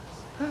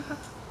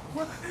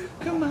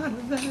Come out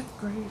of that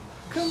grave.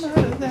 Come out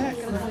of that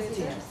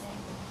grave.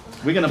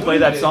 We're going to play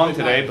that song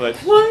today, but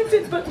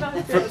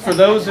for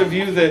those of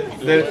you that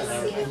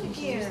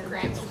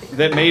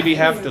maybe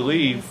have to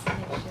leave,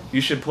 you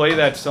should play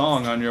that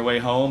song on your way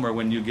home or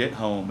when you get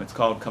home. It's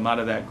called Come Out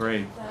of That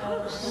Grave.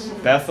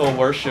 Bethel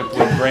Worship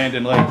with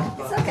Brandon Lake.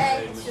 It's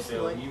okay. It's just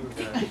wood.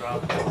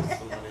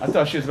 I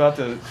thought she was about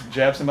to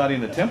jab somebody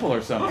in the temple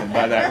or something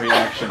by that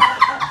reaction.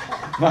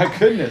 My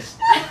goodness.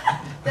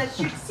 That's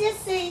your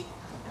sissy.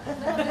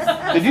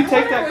 Did you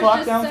take that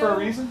clock down for a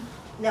reason?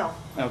 No.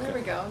 There we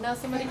Okay. go. Now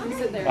somebody can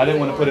sit there. I didn't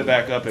want to put it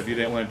back up if you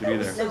didn't want it to be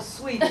there. So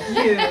sweet of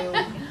you.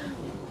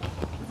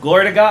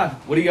 Glory to God.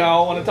 What do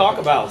y'all want to talk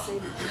about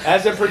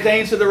as it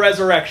pertains to the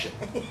resurrection?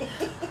 Good thing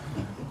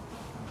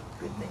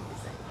to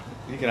say.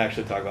 You can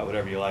actually talk about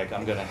whatever you like.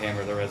 I'm going to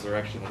hammer the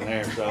resurrection in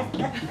there. So,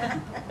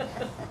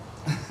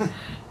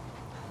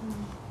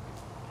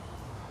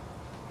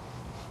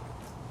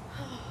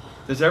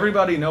 does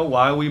everybody know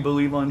why we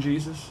believe on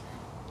Jesus?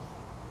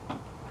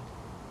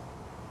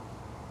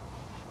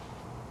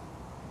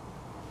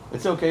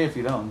 It's okay if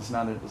you don't. It's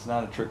not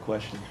a trick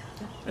question.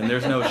 And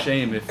there's no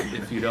shame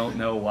if you don't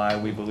know why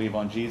we believe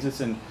on Jesus.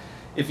 And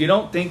if you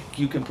don't think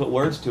you can put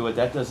words to it,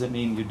 that doesn't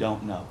mean you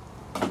don't know.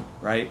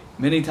 Right?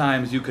 Many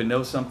times you can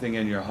know something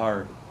in your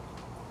heart,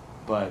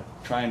 but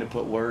trying to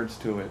put words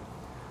to it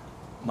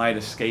might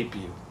escape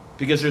you.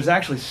 Because there's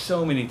actually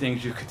so many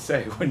things you could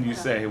say when you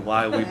say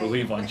why we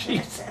believe on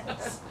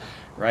Jesus.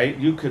 Right?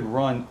 You could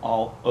run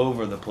all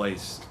over the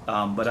place.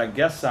 But I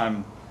guess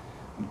I'm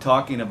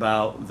talking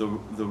about the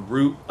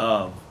root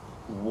of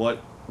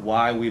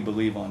why we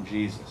believe on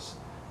Jesus,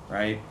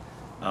 right?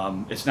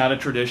 It's not a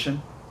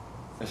tradition.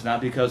 It's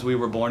not because we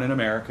were born in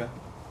America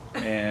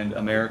and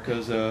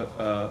America's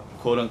a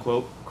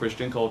quote-unquote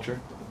Christian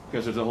culture,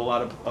 because there's a whole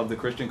lot of the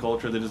Christian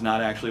culture that is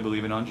not actually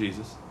believing on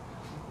Jesus.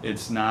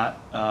 It's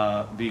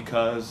not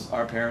because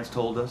our parents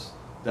told us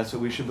that's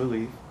what we should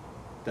believe.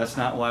 That's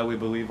not why we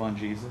believe on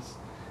Jesus.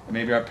 And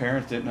maybe our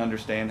parents didn't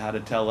understand how to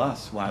tell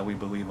us why we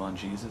believe on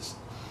Jesus.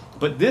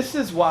 But this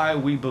is why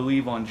we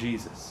believe on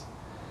Jesus.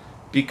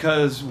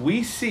 Because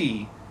we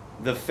see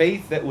the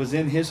faith that was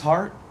in his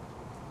heart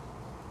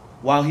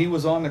while he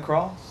was on the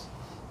cross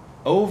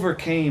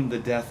overcame the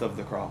death of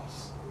the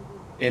cross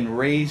and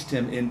raised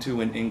him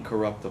into an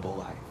incorruptible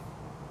life.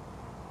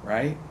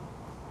 Right?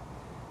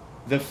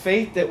 The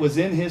faith that was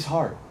in his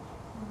heart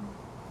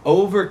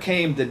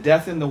overcame the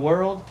death in the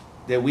world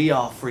that we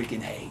all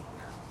freaking hate,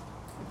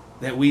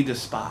 that we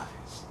despise,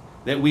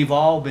 that we've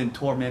all been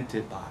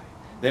tormented by,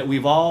 that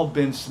we've all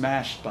been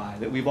smashed by,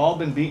 that we've all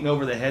been beaten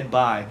over the head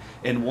by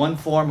in one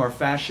form or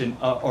fashion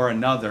or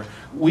another.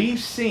 We've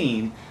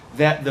seen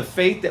that the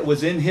faith that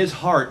was in his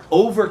heart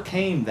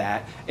overcame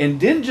that and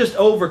didn't just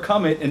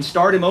overcome it and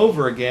start him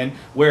over again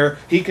where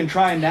he can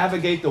try and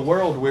navigate the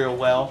world real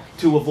well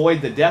to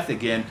avoid the death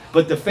again.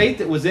 But the faith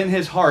that was in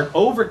his heart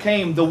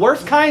overcame the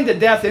worst kind of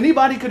death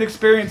anybody could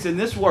experience in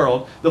this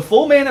world, the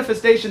full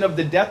manifestation of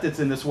the death that's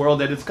in this world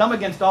that has come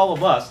against all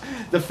of us.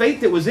 The faith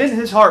that was in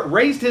his heart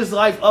raised his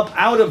life up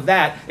out of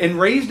that and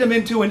raised him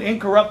into an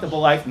incorruptible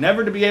life,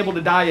 never to be able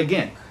to die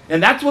again.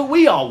 And that's what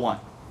we all want.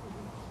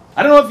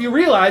 I don't know if you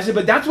realize it,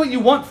 but that's what you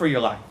want for your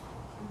life.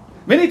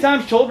 Many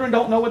times children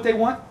don't know what they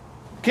want.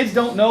 Kids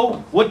don't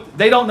know what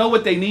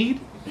they need.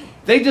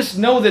 They just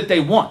know that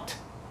they want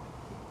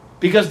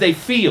because they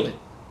feel it.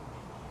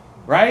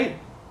 Right?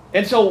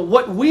 And so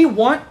what we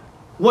want,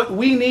 what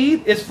we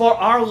need is for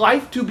our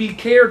life to be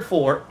cared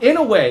for in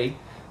a way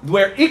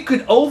where it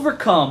could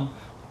overcome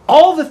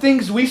all the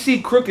things we see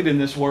crooked in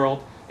this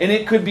world, and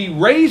it could be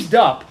raised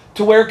up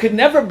to where it could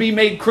never be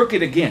made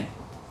crooked again.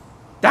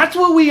 That's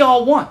what we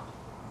all want.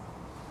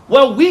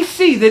 Well, we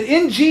see that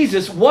in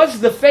Jesus was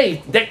the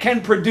faith that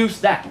can produce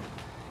that.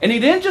 And he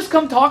didn't just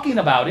come talking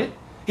about it.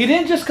 He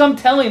didn't just come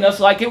telling us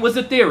like it was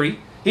a theory.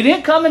 He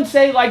didn't come and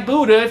say like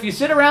Buddha, if you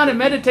sit around and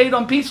meditate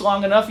on peace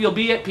long enough, you'll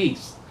be at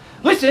peace.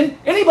 Listen,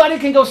 anybody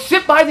can go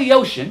sit by the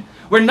ocean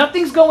where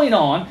nothing's going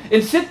on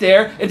and sit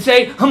there and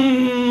say,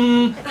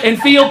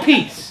 and feel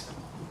peace.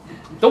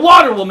 The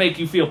water will make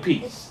you feel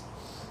peace.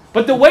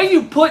 But the way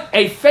you put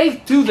a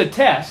faith to the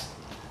test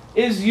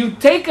is you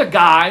take a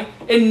guy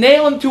and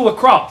nail him to a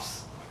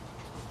cross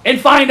and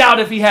find out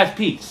if he has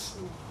peace.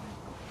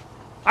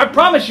 I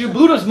promise you,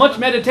 Buddha's much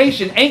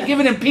meditation ain't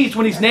giving him peace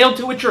when he's nailed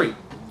to a tree.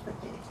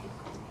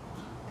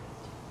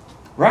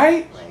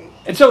 Right?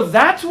 And so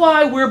that's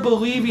why we're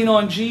believing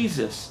on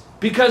Jesus.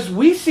 Because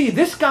we see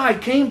this guy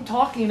came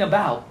talking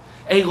about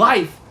a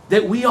life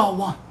that we all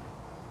want.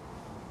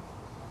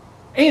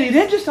 And he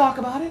didn't just talk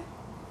about it.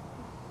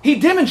 He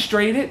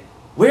demonstrated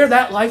where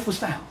that life was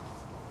found.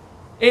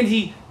 And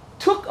he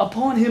took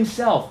upon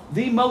himself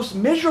the most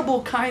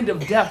miserable kind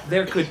of death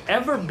there could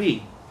ever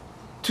be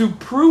to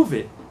prove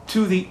it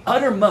to the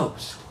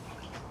uttermost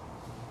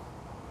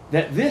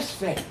that this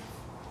faith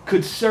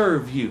could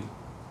serve you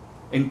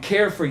and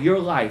care for your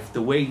life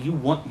the way you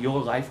want your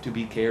life to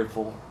be cared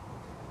for.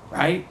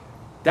 Right?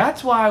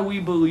 That's why we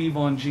believe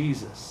on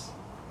Jesus.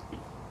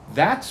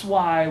 That's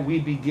why we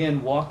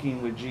begin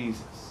walking with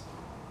Jesus.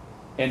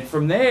 And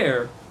from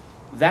there,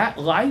 that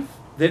life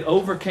that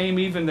overcame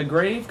even the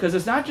grave, because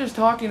it's not just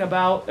talking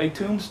about a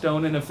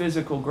tombstone and a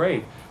physical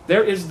grave.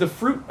 There is the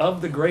fruit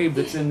of the grave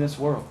that's in this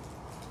world,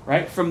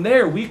 right? From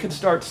there, we could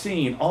start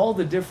seeing all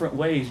the different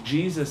ways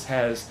Jesus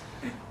has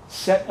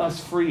set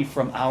us free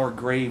from our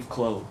grave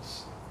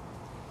clothes.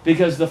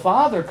 Because the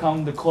Father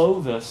come to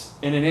clothe us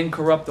in an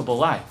incorruptible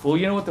life. Well,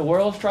 you know what the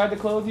world's tried to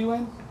clothe you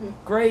in?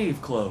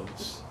 Grave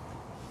clothes.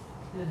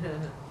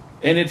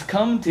 And it's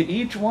come to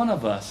each one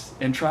of us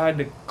and tried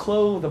to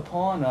clothe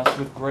upon us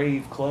with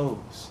grave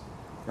clothes,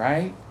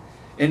 right?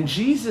 And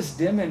Jesus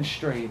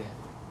demonstrated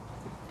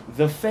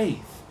the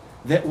faith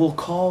that will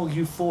call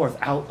you forth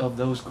out of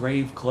those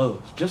grave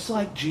clothes. Just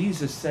like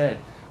Jesus said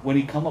when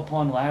he come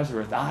upon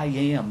Lazarus, I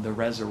am the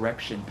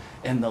resurrection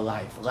and the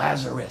life.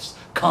 Lazarus,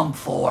 come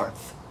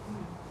forth.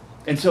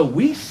 And so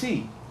we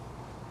see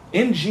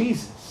in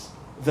Jesus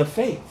the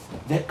faith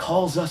that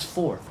calls us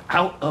forth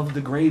out of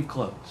the grave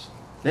clothes,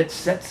 that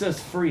sets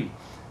us free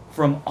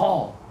from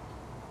all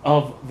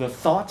of the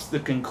thoughts,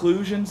 the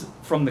conclusions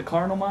from the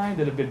carnal mind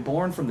that have been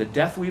born from the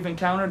death we've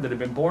encountered, that have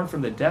been born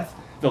from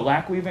the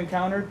lack we've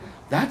encountered.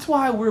 That's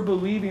why we're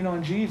believing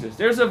on Jesus.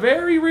 There's a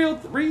very real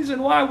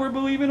reason why we're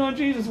believing on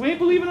Jesus. We ain't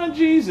believing on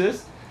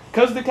Jesus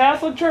because the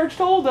Catholic Church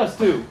told us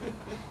to.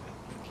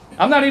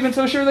 I'm not even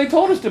so sure they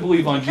told us to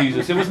believe on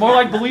Jesus. It was more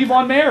like believe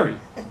on Mary.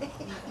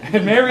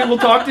 And Mary will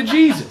talk to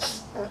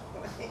Jesus.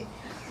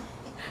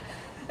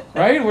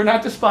 Right? We're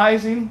not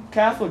despising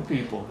Catholic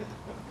people.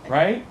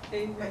 Right?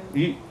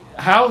 Amen.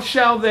 How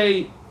shall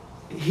they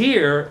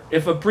hear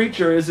if a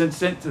preacher isn't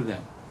sent to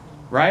them?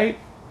 Right?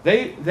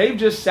 They've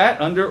just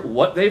sat under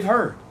what they've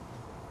heard.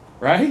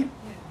 Right?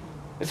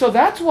 And so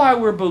that's why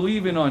we're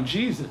believing on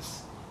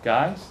Jesus,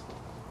 guys.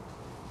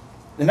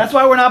 And that's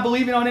why we're not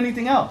believing on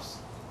anything else.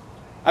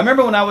 I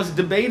remember when I was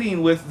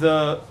debating with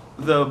the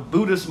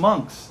Buddhist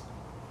monks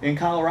in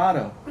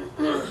Colorado.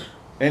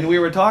 And we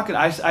were talking,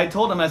 I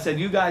told them, I said,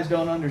 you guys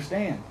don't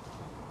understand.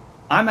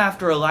 I'm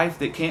after a life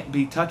that can't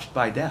be touched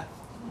by death.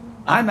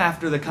 I'm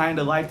after the kind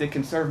of life that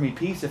can serve me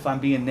peace if I'm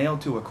being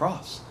nailed to a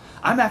cross.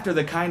 I'm after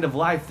the kind of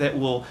life that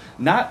will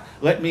not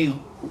let me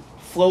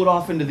float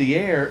off into the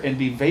air and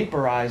be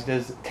vaporized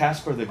as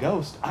Casper the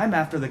Ghost. I'm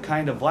after the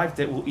kind of life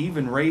that will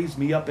even raise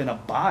me up in a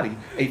body,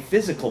 a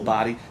physical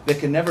body, that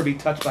can never be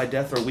touched by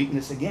death or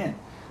weakness again.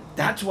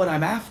 That's what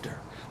I'm after.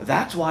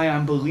 That's why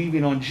I'm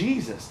believing on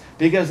Jesus,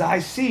 because I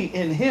see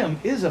in him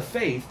is a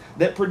faith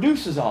that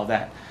produces all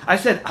that. I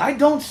said, I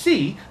don't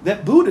see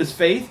that Buddha's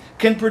faith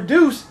can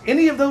produce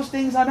any of those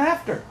things I'm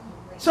after.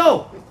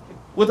 So,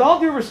 with all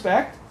due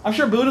respect, I'm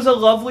sure Buddha's a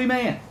lovely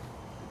man,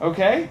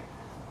 okay?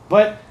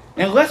 But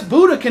unless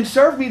Buddha can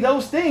serve me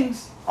those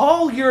things,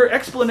 all your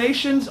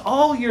explanations,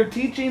 all your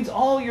teachings,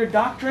 all your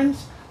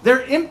doctrines,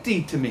 they're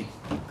empty to me.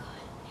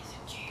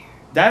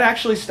 That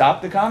actually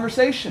stopped the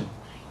conversation.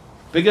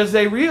 Because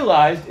they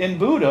realized in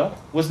Buddha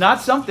was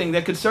not something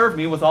that could serve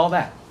me with all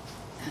that.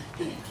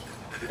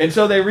 And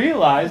so they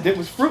realized it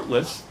was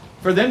fruitless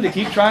for them to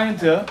keep trying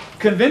to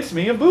convince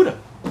me of Buddha.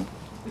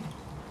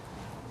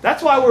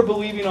 That's why we're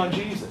believing on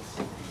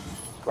Jesus.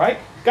 Right?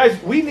 Guys,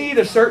 we need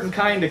a certain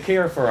kind of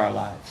care for our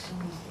lives.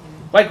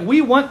 Like, we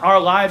want our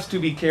lives to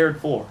be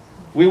cared for.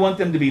 We want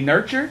them to be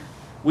nurtured.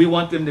 We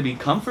want them to be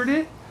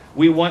comforted.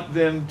 We want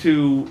them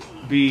to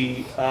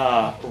be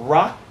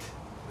rocked,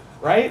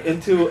 right,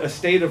 into a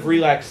state of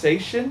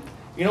relaxation.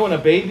 You know, when a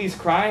baby's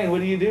crying,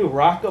 what do?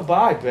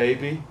 Rock-a-bye,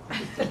 baby.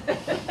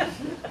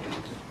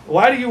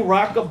 Why do you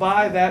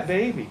rock-a-bye that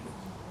baby?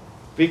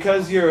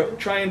 Because you're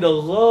trying to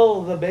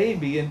lull the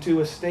baby into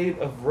a state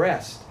of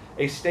rest,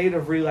 a state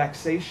of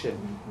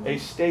relaxation, a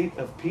state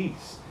of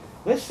peace.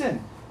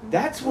 Listen,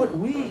 that's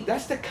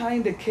the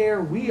kind of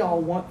care we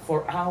all want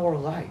for our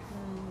life.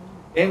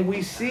 And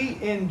we see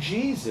in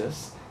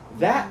Jesus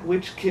that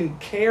which can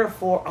care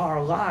for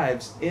our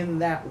lives in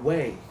that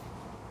way.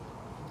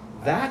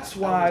 That's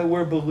why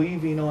we're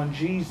believing on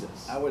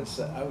Jesus. I would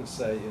say,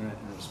 in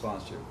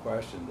response to your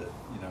question, that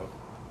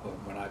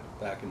when I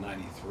back in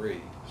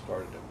 '93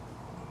 started to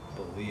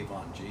believe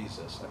on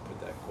Jesus, I put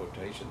that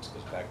quotations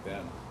because back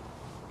then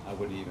I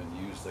wouldn't even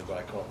use what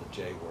I call the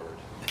J word.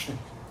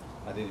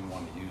 I didn't even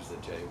want to use the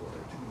J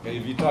word. Okay,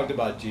 if you talked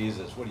about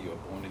Jesus, what are you, a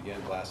born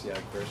again,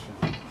 glassy-eyed Christian?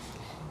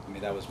 I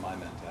mean, that was my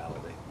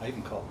mentality. I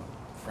even called my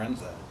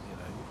friends that.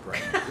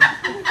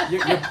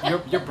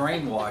 You're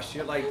brainwashed.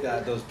 You're like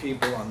those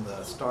people on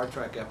the Star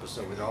Trek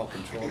episode where they're all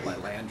controlled by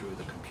Landru,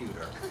 the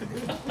computer.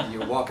 And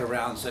you walk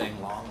around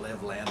saying, "Long live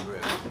Landru."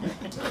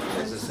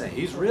 As they say,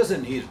 he's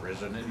risen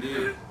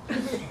indeed.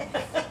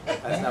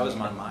 That was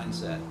my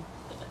mindset.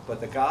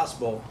 But the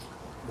gospel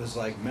was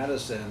like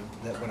medicine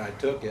that when I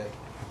took it,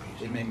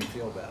 it made me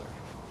feel better.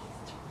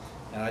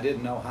 And I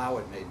didn't know how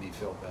it made me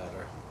feel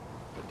better.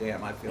 But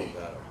damn, I feel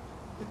better.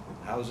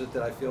 How is it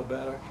that I feel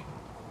better?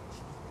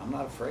 I'm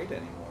not afraid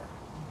anymore.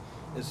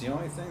 It's the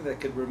only thing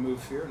that could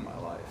remove fear in my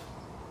life.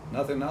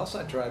 Nothing else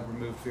I tried to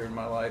remove fear in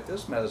my life.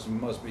 This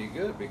medicine must be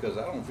good because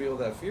I don't feel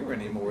that fear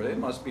anymore. It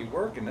must be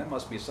working. There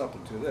must be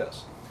something to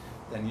this.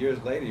 Then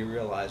years later you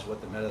realize what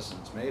the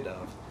medicine's made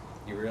of.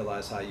 You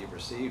realize how you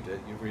received it.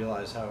 You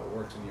realize how it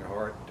works in your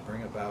heart to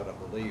bring about a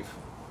belief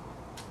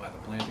by the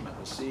planting of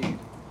a seed.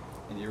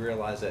 And you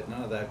realize that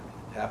none of that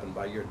happened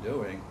by your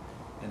doing.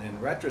 And in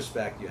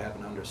retrospect, you have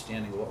an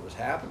understanding of what was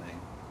happening.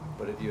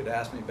 But if you had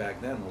asked me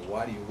back then, well,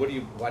 why do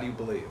you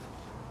believe?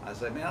 I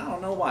said, man, I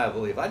don't know why I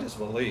believe. I just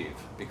believe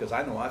because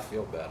I know I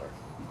feel better.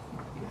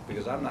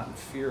 Because I'm not in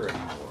fear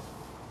anymore.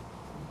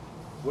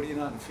 What are you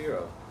not in fear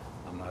of?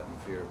 I'm not in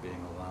fear of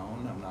being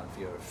alone. I'm not in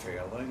fear of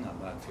failing. I'm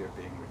not in fear of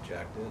being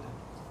rejected.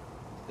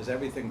 Is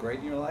everything great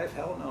in your life?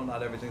 Hell no,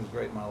 not everything's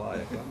great in my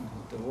life. I'm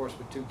divorced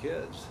with 2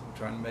 kids. I'm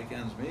trying to make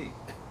ends meet.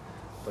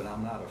 But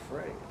I'm not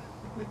afraid.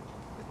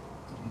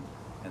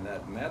 And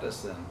that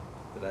medicine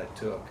that I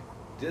took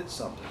did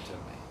something to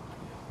me.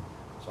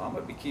 So I'm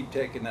going to keep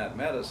taking that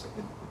medicine.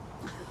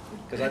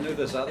 Because I knew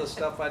this other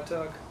stuff I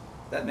took,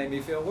 that made me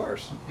feel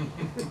worse.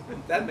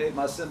 That made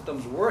my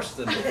symptoms worse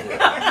than before.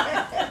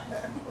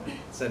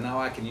 So now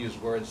I can use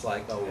words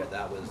like, oh, well,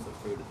 that was the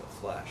fruit of the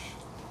flesh.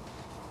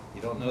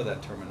 You don't know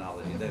that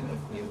terminology. Then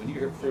when you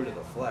hear fruit of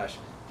the flesh,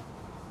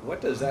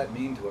 what does that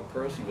mean to a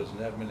person who's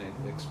never been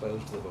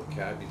exposed to the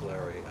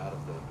vocabulary out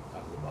of the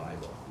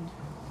Bible?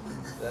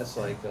 That's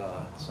like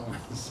someone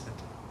said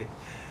to me,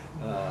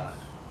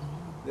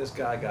 this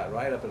guy got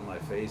right up in my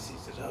face. He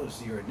says, oh,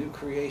 so you're a new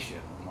creation.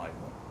 I'm like,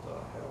 what the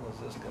hell is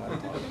this guy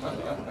talking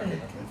about?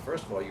 And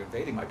first of all, you're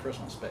invading my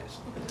personal space.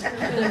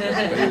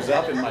 But he was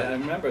up in I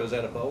remember it was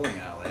at a bowling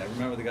alley. I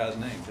remember the guy's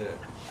name too.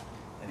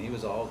 And he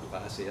was all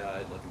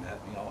glassy-eyed, looking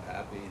at me, all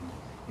happy.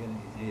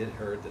 And he had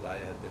heard that I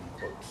had been,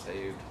 quote,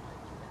 saved,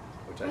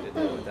 which I didn't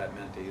know what that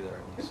meant either.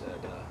 And he said,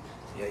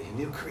 yeah, you're a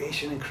new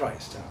creation in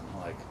Christ. And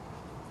I'm like,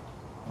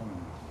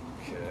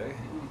 okay,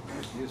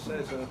 you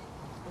say so.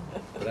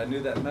 But I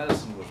knew that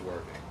medicine was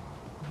working.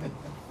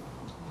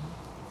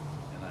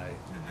 And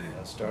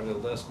I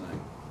started listening.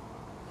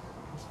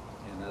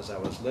 And as I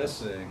was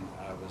listening,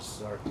 I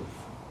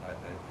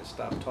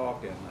stopped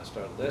talking and I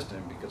started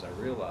listening because I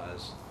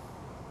realized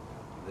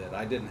that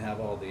I didn't have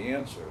all the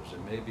answers,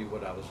 and maybe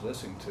what I was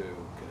listening to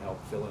could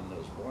help fill in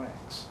those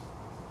blanks.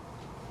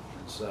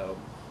 And so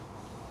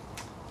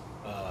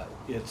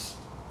it's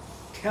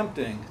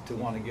tempting to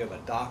want to give a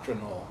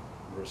doctrinal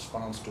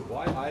response to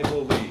why I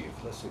believe.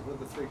 Let's see, what are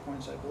the 3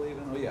 points I believe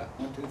in? Oh yeah,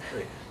 1, 2,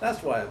 3.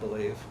 That's why I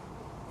believe.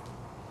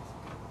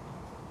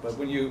 But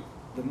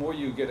the more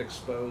you get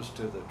exposed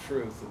to the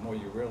truth, the more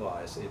you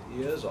realize it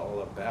is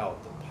all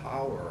about the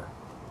power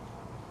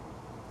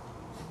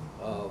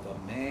of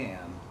a man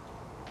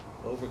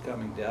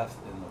overcoming death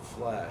in the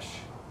flesh,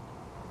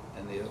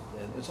 and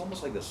it's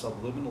almost like the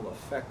subliminal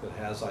effect that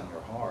has on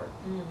your heart.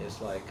 It's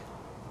like,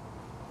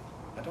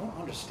 I don't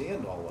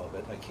understand all of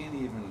it. I can't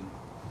even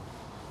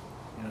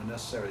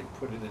necessarily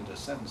put it into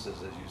sentences,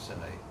 as you say,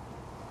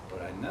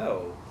 but I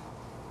know,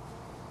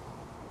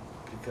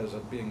 because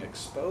of being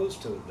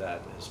exposed to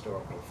that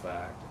historical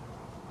fact,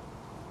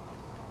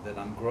 that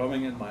I'm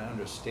growing in my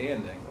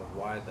understanding of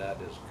why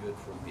that is good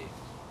for me.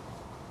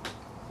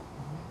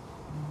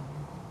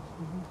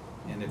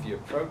 And if you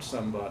approach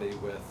somebody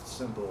with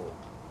simple,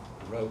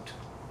 rote,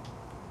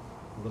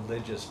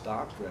 religious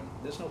doctrine,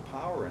 there's no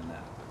power in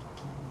that.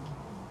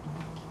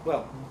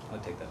 Well, I'll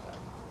take that back.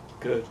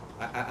 Good.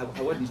 I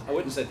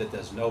wouldn't say that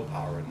there's no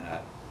power in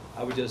that.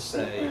 I would just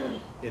say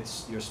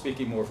you're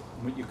speaking more.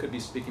 You could be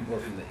speaking more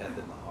from the head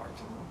than the heart.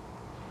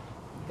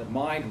 The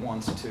mind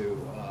wants to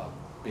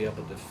be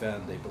able to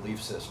defend a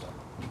belief system,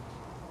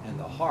 and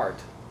the heart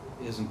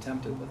isn't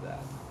tempted with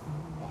that.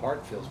 The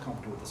heart feels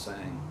comfortable with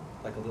saying,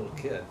 like a little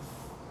kid,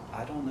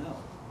 I don't know.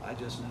 I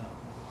just know.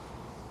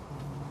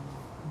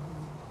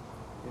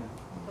 Yeah.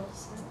 Well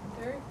said.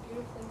 Very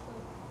beautifully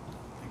put.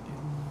 Thank you.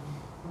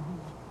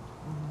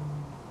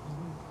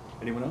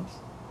 Anyone else?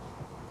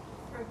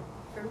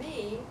 For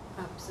me,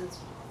 since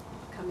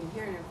coming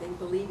here and everything,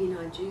 believing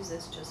on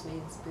Jesus just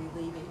means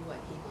believing what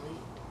he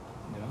believed.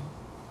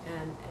 Yeah.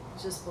 And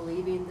just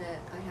believing that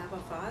I have a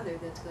Father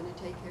that's going to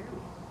take care of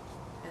me.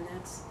 And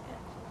that's it.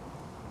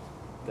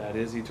 That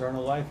is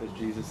eternal life, as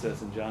Jesus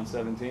says in John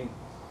 17.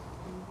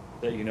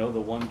 That you know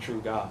the one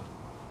true God.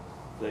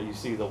 That you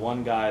see the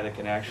one guy that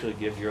can actually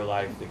give your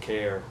life the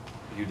care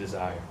you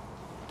desire.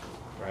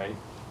 Right?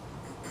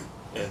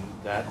 And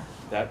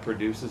that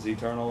produces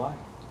eternal life.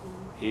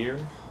 Here,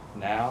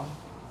 now,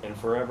 and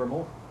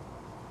forevermore.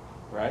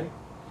 Right?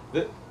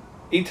 The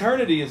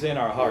eternity is in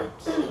our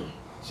hearts.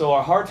 So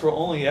our hearts will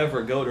only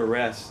ever go to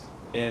rest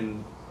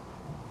in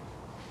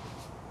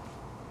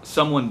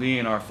someone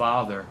being our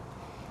Father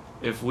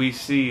if we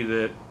see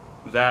that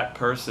that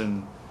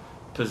person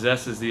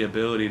possesses the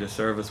ability to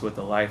serve us with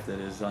a life that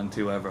is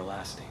unto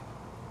everlasting.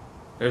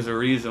 There's a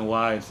reason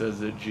why it says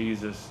that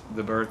Jesus,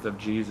 the birth of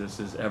Jesus,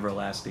 is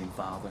everlasting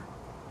Father.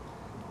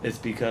 It's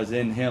because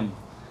in him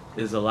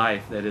is a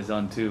life that is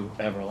unto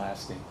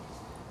everlasting.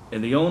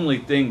 And the only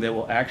thing that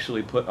will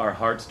actually put our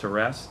hearts to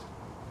rest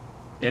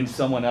in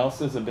someone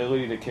else's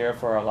ability to care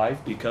for our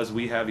life, because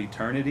we have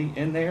eternity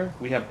in there,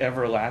 we have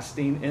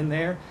everlasting in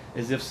there,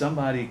 is if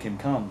somebody can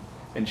come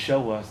and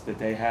show us that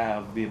they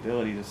have the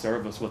ability to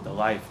serve us with a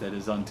life that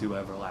is unto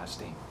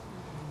everlasting.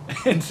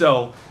 And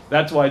so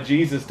that's why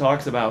Jesus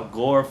talks about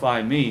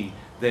glorify me,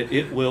 that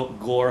it will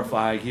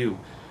glorify you.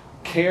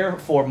 Care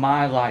for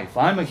my life.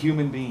 I'm a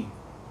human being.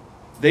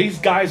 These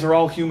guys are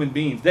all human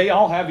beings. They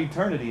all have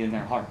eternity in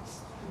their hearts.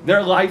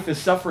 Their life is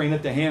suffering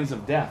at the hands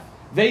of death.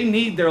 They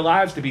need their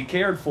lives to be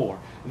cared for.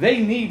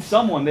 They need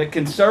someone that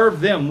can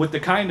serve them with the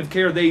kind of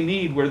care they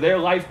need, where their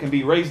life can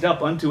be raised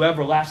up unto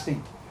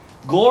everlasting.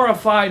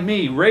 Glorify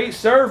me,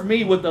 serve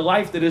me with the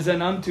life that is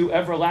in unto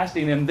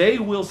everlasting, and they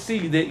will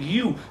see that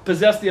you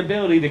possess the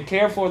ability to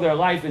care for their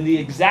life in the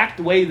exact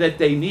way that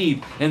they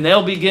need, and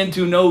they'll begin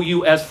to know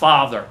you as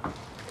Father.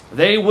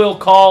 They will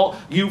call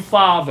you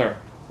Father,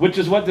 which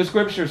is what the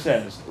scripture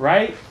says,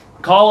 right?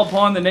 Call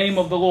upon the name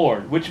of the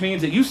Lord, which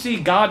means that you see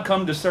God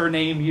come to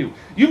surname you.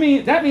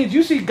 That means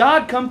you see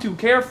God come to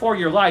care for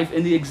your life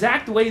in the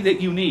exact way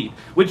that you need,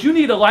 which you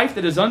need a life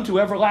that is unto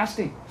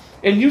everlasting.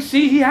 And you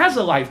see he has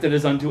a life that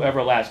is unto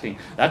everlasting.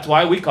 That's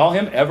why we call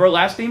him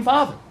Everlasting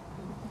Father.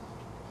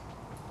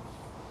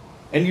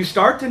 And you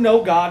start to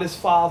know God as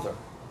Father.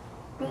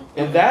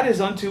 And that is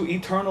unto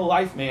eternal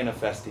life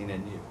manifesting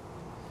in you.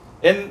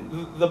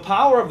 And the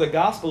power of the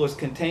gospel is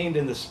contained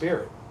in the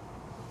Spirit.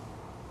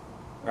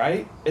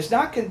 Right? It's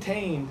not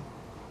contained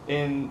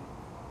in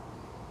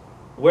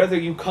whether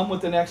you come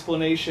with an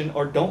explanation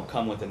or don't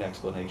come with an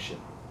explanation.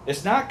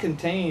 It's not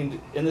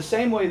contained in the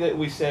same way that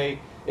we say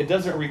it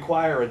doesn't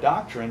require a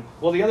doctrine.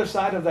 Well, the other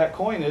side of that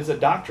coin is a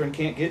doctrine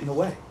can't get in the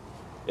way.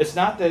 It's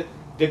not that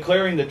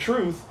declaring the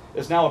truth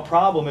is now a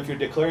problem if you're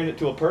declaring it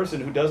to a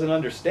person who doesn't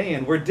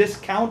understand. We're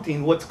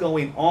discounting what's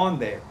going on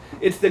there.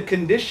 It's the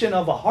condition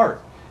of a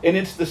heart. And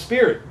it's the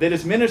Spirit that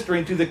is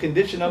ministering to the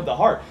condition of the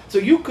heart. So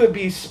you could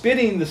be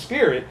spitting the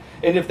Spirit,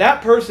 and if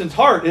that person's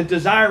heart is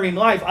desiring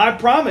life, I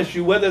promise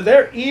you, whether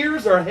their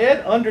ears or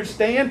head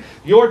understand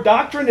your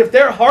doctrine, if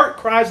their heart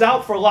cries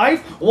out for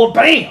life, well,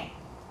 bam!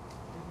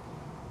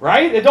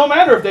 Right? It don't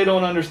matter if they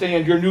don't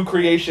understand your new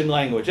creation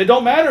language. It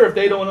don't matter if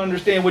they don't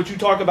understand what you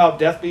talk about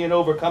death being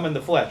overcome in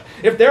the flesh.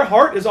 If their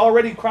heart is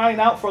already crying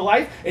out for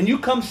life, and you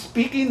come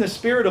speaking the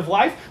Spirit of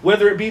life,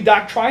 whether it be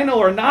doctrinal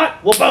or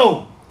not, well,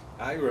 boom!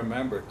 I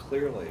remember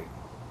clearly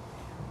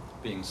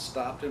being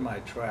stopped in my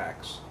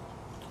tracks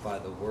by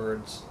the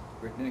words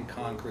written in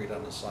concrete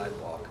on the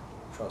sidewalk,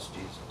 trust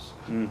Jesus.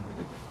 Mm.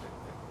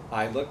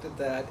 I looked at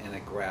that and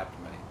it grabbed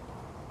me.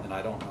 And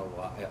I don't know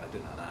why, I do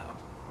not know.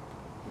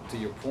 To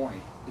your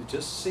point,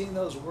 just seeing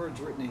those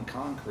words written in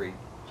concrete,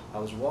 I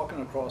was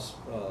walking across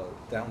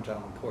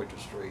downtown on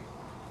Poydras Street,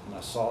 and I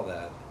saw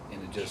that,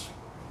 and it just,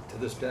 to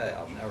this day,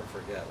 I'll never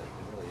forget it.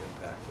 It really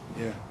impacted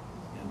me.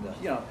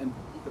 Yeah. And and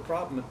the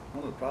problem,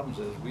 one of the problems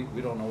is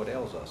we don't know what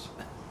ails us.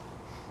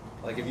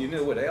 Like if you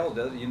knew what ailed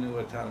us, you knew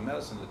what kind of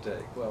medicine to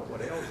take. Well,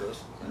 what ails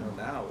us,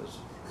 now is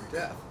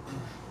death.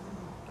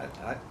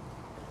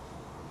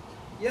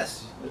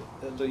 Yes,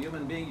 as a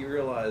human being, you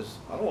realize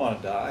I don't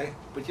want to die,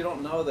 but you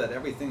don't know that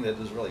everything that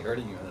is really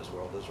hurting you in this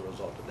world is a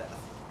result of death.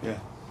 Yeah.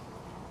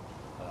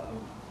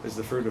 Is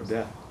the fruit of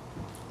death.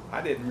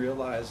 I didn't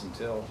realize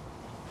until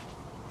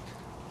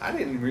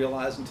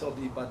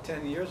about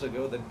 10 years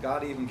ago that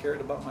God even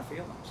cared about my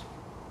feelings.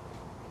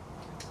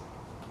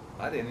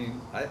 I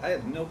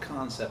had no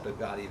concept of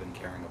God even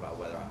caring about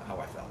how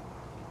I felt.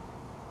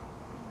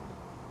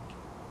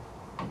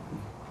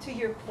 To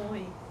your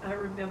point, I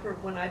remember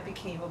when I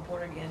became a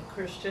born-again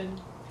Christian,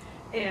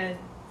 and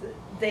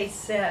they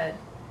said,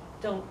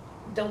 don't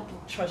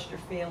trust your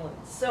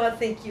feelings. So I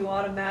think I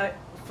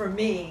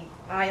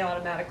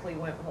automatically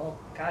went, well,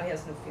 God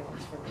has no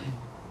feelings for me.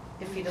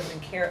 If he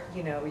doesn't care,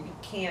 you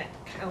can't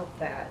count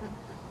that.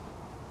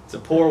 It's a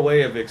poor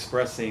way of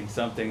expressing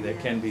something that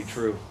can be Yes.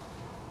 true,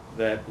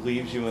 that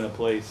leaves you in a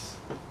place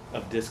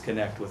of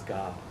disconnect with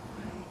God.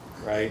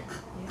 Right?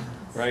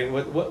 Yes. Right?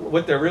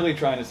 What they're really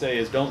trying to say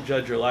is don't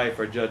judge your life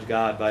or judge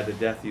God by the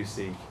death you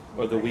see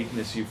or the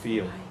weakness you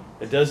feel.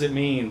 It doesn't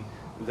mean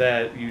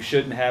that you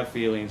shouldn't have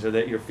feelings or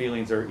that your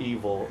feelings are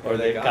evil or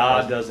that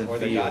God doesn't feel. Or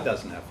that God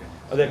doesn't have feelings.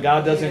 Or that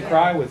God doesn't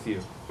cry with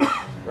you.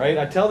 Right?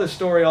 I tell this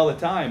story all the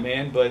time,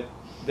 man, but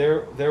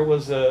there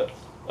was a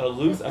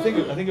Lutheran, I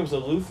think it was a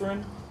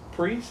Lutheran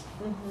priest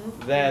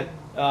that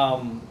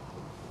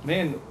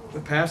the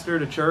pastor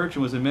at a church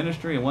and was in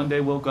ministry, and one day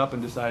woke up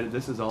and decided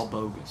this is all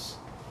bogus.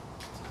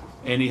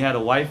 And he had a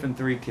wife and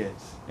 3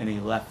 kids, and he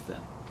left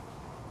them.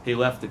 He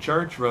left the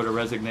church, wrote a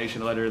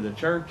resignation letter to the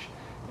church,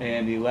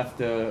 and he left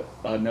a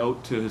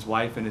note to his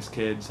wife and his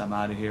kids, I'm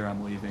out of here,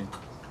 I'm leaving.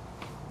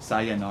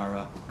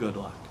 Sayonara, good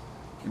luck.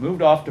 He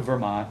moved off to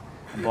Vermont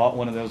and bought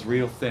one of those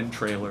real thin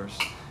trailers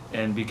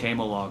and became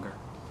a logger.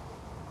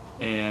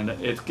 And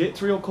it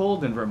gets real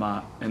cold in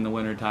Vermont in the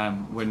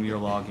wintertime when you're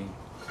logging.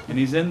 And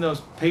he's in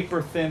those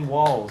paper thin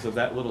walls of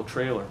that little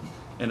trailer.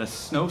 And a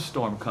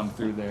snowstorm come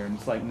through there, and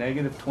it's like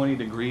negative 20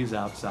 degrees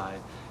outside,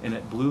 and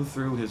it blew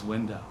through his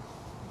window.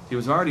 He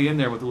was already in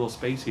there with a little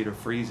space heater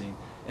freezing,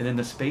 and then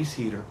the space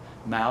heater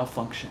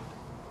malfunctioned.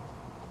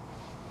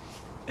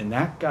 And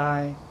that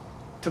guy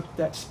took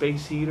that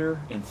space heater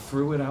and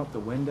threw it out the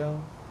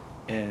window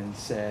and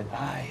said,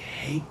 I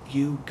hate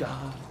you,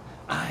 God.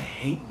 I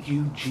hate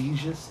you,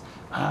 Jesus.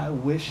 I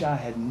wish I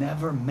had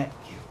never met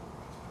you.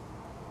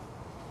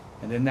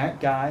 And then that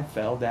guy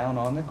fell down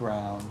on the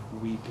ground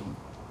weeping.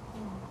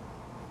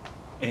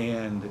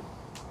 And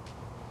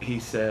he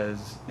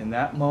says, in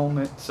that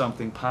moment,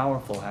 something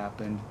powerful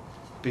happened,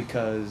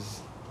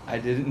 because I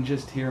didn't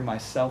just hear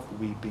myself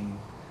weeping,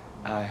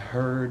 I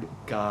heard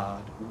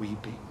God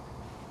weeping.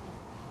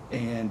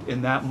 And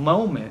in that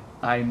moment,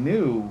 I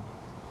knew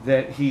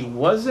that he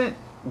wasn't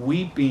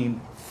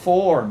weeping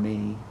for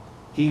me,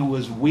 he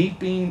was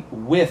weeping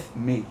with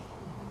me.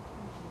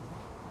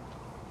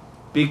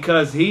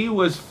 Because he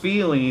was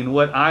feeling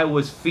what I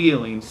was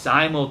feeling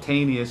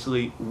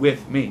simultaneously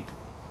with me.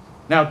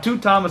 Now, to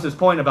Thomas's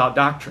point about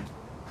doctrine,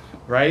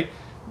 right?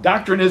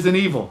 Doctrine isn't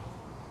evil.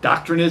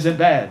 Doctrine isn't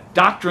bad.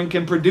 Doctrine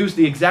can produce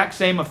the exact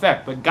same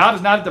effect, but God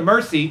is not at the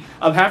mercy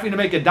of having to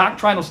make a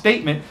doctrinal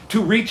statement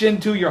to reach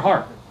into your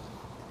heart.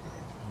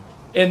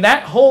 And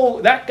that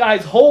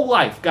guy's whole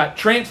life got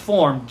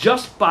transformed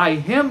just by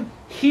him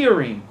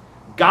hearing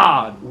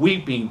God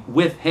weeping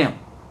with him.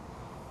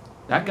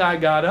 That guy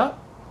got up,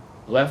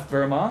 left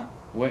Vermont,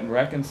 went and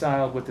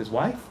reconciled with his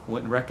wife,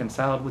 went and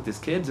reconciled with his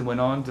kids, and went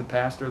on to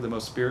pastor the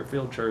most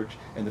spirit-filled church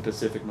in the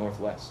Pacific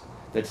Northwest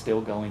that's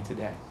still going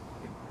today.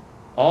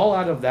 All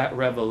out of that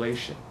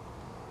revelation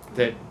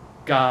that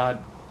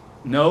God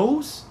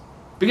knows.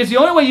 Because the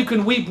only way you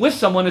can weep with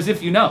someone is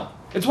if you know.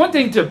 It's one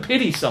thing to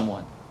pity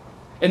someone.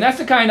 And that's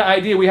the kind of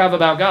idea we have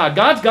about God.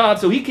 God's God,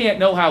 so he can't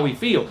know how we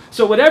feel.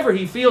 So whatever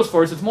he feels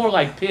for us, it's more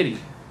like pity.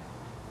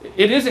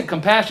 It isn't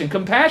compassion.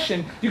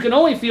 Compassion, you can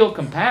only feel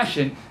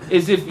compassion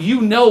is if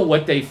you know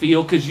what they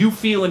feel because you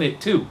feeling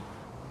it too.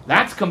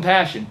 That's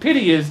compassion.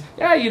 Pity is,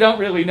 you don't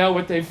really know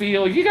what they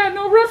feel. You got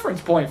no reference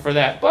point for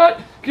that.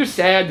 But you're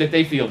sad that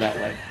they feel that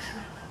way.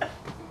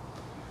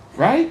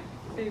 Right?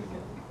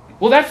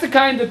 Well, that's the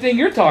kind of thing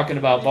you're talking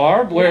about,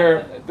 Barb,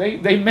 where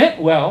they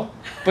meant well,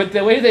 but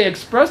the way they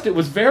expressed it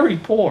was very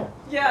poor.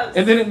 Yes.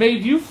 And then it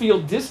made you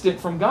feel distant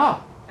from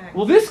God.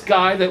 Well, this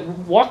guy that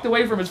walked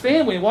away from his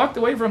family and walked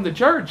away from the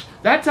church,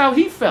 that's how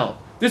he felt,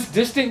 this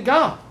distant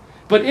God.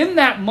 But in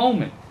that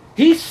moment,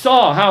 he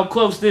saw how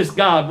close this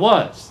God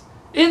was.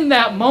 In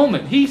that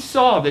moment, he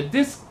saw that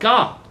this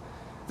God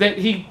that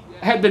he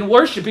had been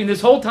worshiping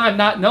this whole time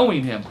not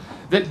knowing him,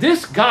 that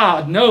this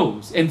God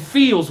knows and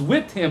feels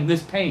with him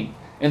this pain.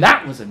 And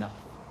that was enough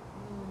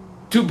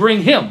to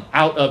bring him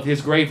out of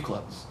his grave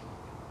clothes.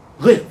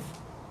 Live.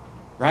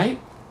 Right?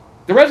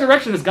 The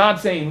resurrection is God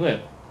saying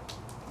live.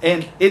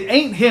 And it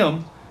ain't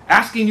him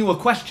asking you a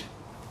question.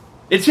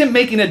 It's him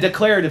making a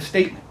declarative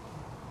statement.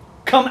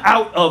 Come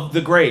out of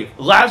the grave.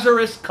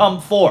 Lazarus, come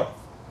forth.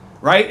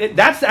 Right?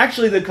 That's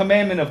actually the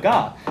commandment of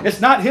God. It's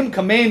not him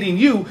commanding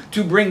you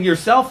to bring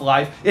yourself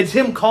life. It's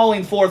him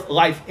calling forth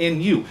life in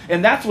you.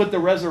 And that's what the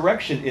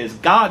resurrection is.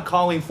 God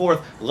calling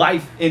forth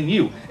life in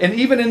you. And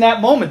even in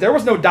that moment, there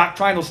was no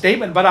doctrinal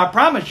statement. But I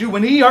promise you,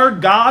 when he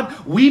heard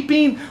God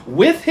weeping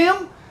with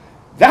him,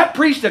 that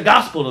preached the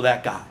gospel to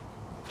that guy.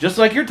 Just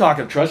like you're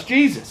talking, trust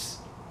Jesus.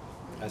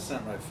 I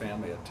sent my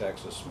family a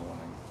text this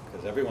morning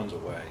because everyone's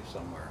away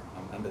somewhere.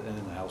 I'm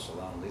in the house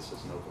alone.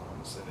 Lisa's in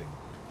Oklahoma City.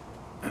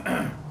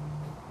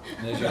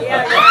 And as you- Oh,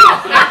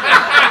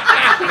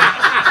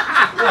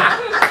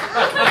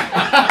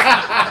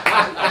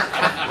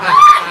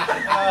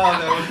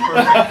 that was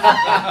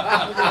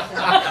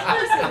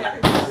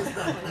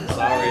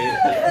Sorry.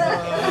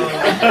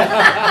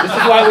 This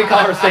is why we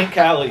call her St.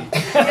 Callie.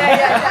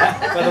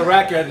 For the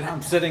record,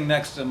 I'm sitting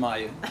next to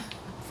my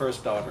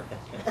first daughter.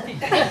 So,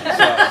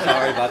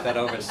 sorry about that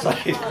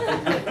oversight.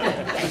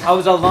 I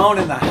was alone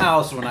in the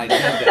house when I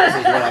did this,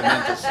 is what I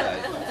meant to say.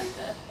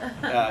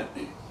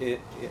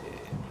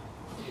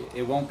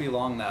 It won't be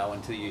long now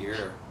until you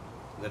hear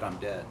that I'm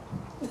dead.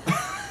 He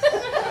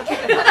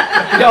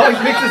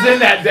always mixes in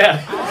that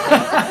death.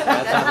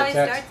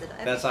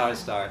 That's how I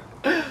start.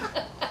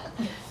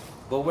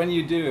 But when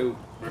you do,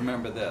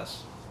 remember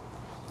this.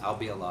 I'll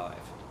be alive.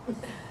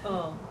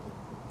 Oh.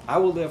 I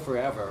will live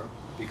forever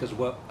because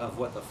of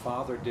what the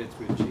Father did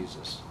through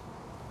Jesus.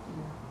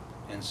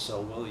 And so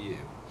will you.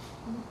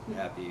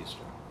 Happy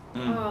Easter.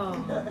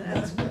 Oh,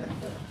 that's good.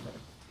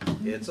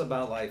 It's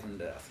about life and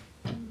death.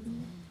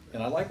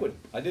 And I like what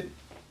I did.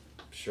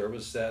 Sure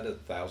was said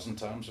 1,000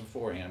 times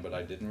beforehand, but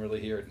I didn't really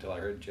hear it until I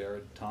heard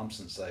Jared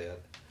Thompson say it.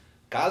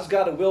 God's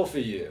got a will for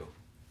you.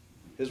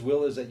 His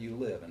will is that you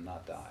live and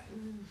not die.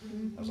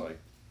 I was like,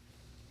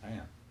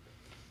 man.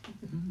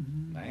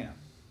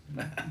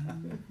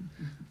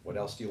 What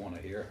else do you want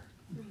to hear?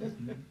 That's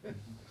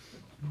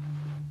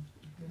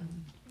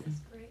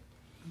great.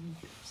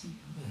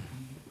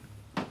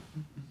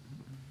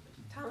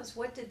 Thomas,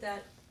 what did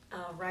that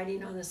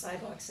writing on the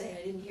sidewalk say?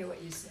 I didn't hear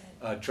what you said.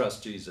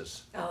 Trust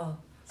Jesus. Oh,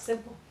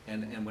 simple.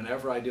 And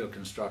whenever I do a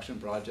construction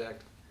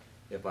project,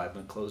 if I've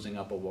been closing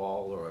up a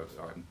wall or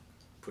I'm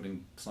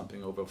putting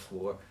something over a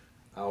floor,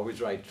 I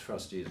always write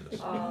trust Jesus.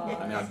 Oh.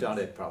 I mean, I've done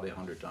it probably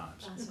 100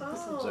 times.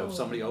 So if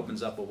somebody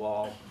opens up a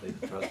wall, they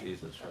trust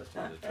Jesus, trust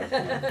Jesus, trust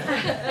Jesus.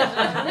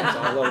 It's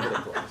all over the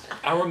place.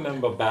 I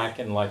remember back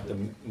in like the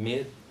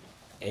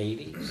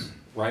mid-'80s,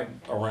 right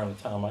around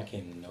the time I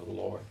came to know the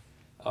Lord,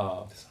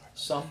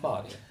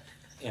 somebody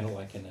in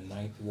like in the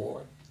Ninth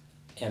Ward,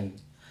 and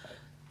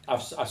I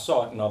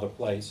saw it in other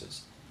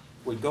places,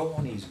 would go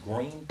on these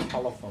green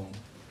telephone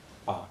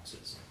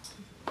boxes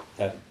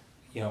that,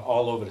 you know,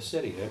 all over the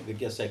city. I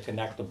guess they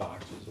connect the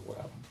boxes or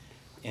whatever.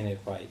 And it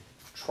like,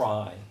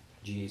 try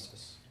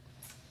Jesus.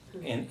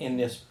 And in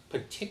this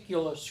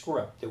particular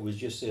script, it was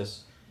just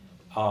this,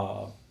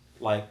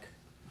 like,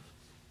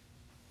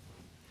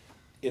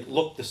 it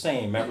looked the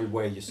same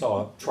everywhere you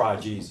saw try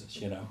Jesus,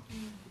 you know.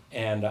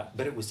 And,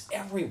 but it was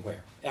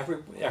everywhere.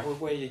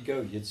 Everywhere you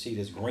go, you'd see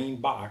this green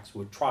box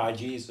with try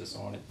Jesus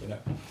on it, you know.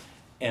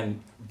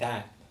 And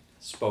that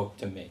spoke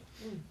to me.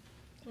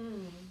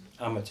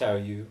 I'm going to tell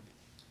you,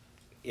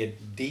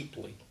 it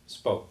deeply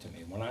spoke to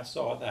me. When I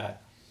saw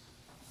that,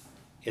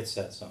 it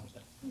said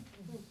something.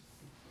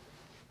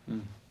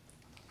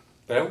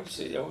 But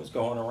it was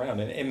going around.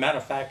 And, as a matter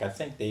of fact, I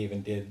think they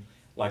even did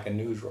like a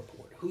news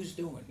report. Who's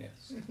doing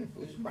this?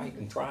 Who's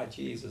writing try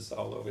Jesus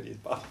all over these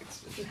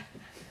boxes?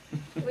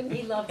 Wouldn't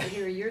he love to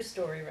hear your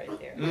story right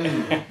there?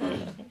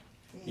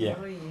 Yeah.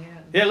 Oh, yeah.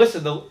 Yeah,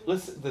 listen,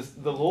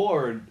 the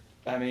Lord,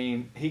 I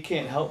mean, he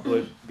can't help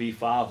but be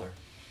Father.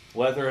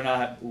 Whether or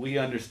not we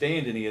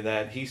understand any of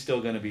that, he's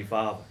still going to be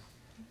Father,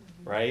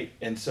 right?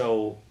 And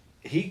so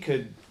he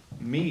could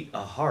meet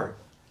a heart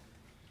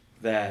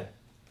that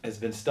has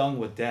been stung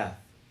with death,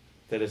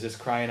 that is just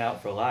crying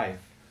out for life,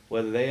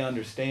 whether they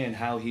understand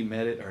how he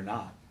met it or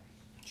not.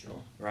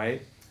 Sure.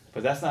 Right?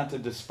 But that's not to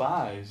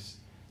despise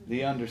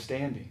the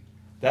understanding.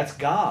 That's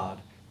God,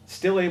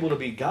 still able to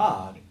be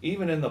God,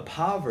 even in the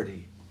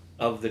poverty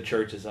of the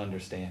church's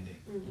understanding.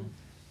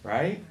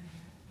 Right?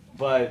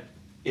 But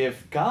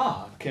if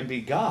God can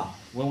be God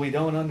when we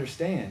don't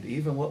understand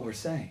even what we're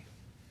saying,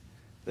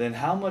 then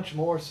how much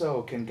more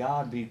so can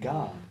God be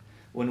God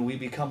when we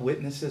become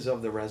witnesses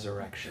of the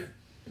resurrection?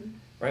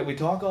 Right? We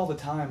talk all the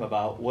time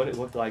about what it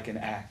looked like in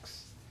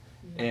Acts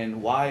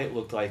and why it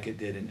looked like it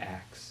did in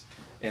Acts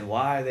and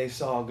why they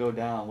saw go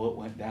down what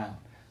went down.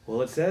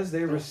 Well, it says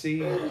they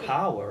received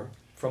power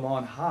from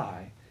on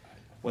high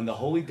when the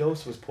Holy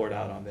Ghost was poured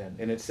out on them.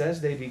 And it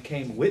says they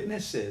became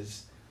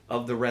witnesses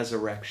of the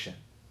resurrection.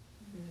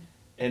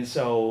 And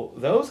so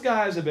those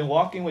guys have been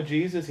walking with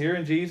Jesus,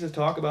 hearing Jesus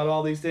talk about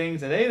all these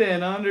things, and they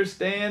didn't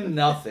understand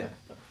nothing.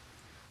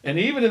 And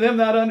even in them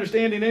not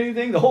understanding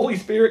anything, the Holy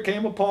Spirit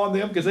came upon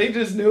them because they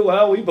just knew,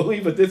 well, we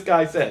believe what this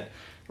guy said,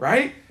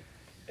 right?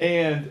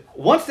 And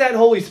once that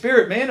Holy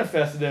Spirit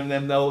manifested in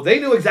them, though, they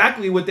knew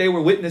exactly what they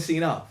were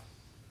witnessing of.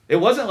 It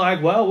wasn't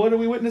like, well, what are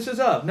we witnesses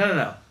of?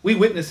 No. We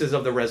witnesses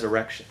of the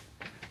resurrection,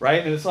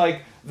 right? And it's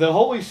like the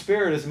Holy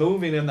Spirit is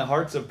moving in the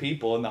hearts of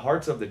people, in the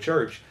hearts of the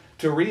church,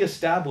 to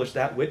reestablish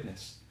that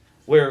witness,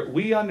 where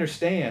we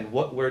understand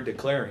what we're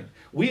declaring.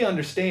 We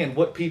understand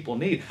what people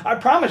need. I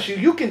promise you,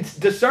 you can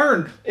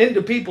discern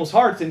into people's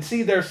hearts and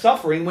see their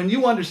suffering when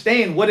you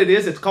understand what it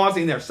is that's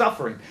causing their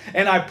suffering.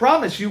 And I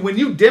promise you, when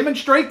you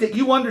demonstrate that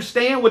you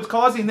understand what's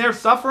causing their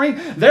suffering,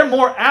 they're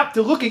more apt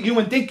to look at you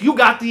and think you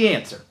got the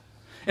answer.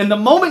 And the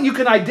moment you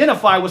can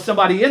identify with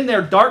somebody in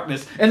their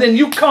darkness, and then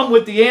you come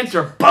with the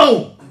answer,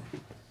 boom!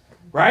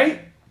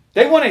 Right?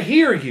 They want to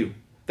hear you.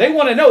 They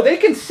want to know. They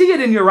can see it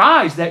in your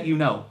eyes that you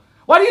know.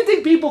 Why do you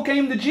think people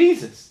came to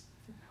Jesus?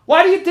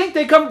 Why do you think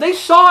they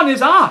saw in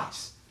his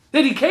eyes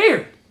that he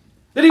cared,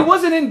 that he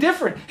wasn't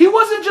indifferent? He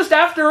wasn't just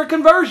after a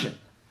conversion.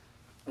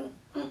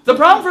 The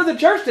problem for the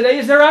church today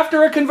is they're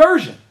after a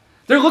conversion.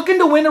 They're looking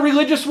to win a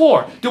religious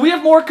war. Do we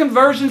have more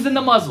conversions than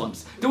the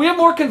Muslims? Do we have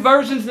more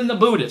conversions than the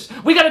Buddhists?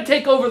 We got to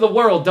take over the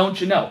world,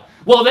 don't you know?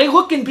 Well, they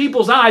look in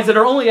people's eyes that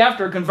are only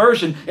after a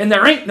conversion, and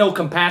there ain't no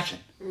compassion.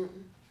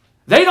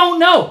 They don't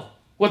know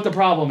what the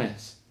problem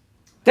is.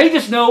 They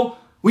just know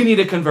we need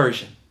a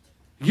conversion.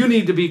 You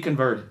need to be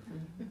converted.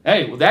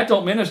 Hey, well, that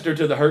don't minister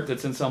to the hurt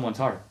that's in someone's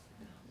heart.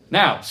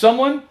 Now,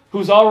 someone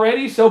who's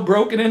already so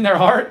broken in their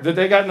heart that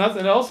they got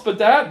nothing else but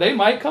that, they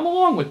might come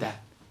along with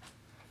that.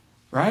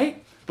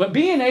 Right? But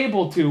being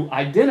able to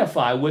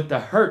identify with the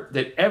hurt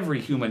that every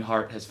human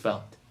heart has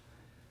felt,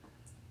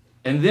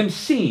 and them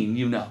seeing,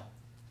 you know,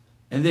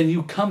 and then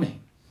you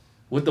coming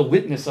with the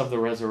witness of the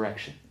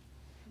resurrection.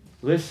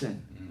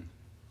 Listen.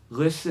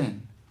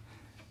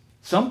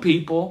 Some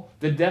people,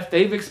 the death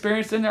they've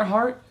experienced in their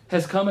heart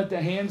has come at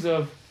the hands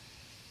of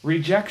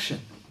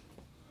rejection,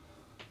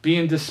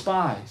 being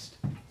despised,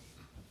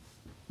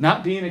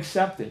 not being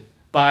accepted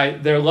by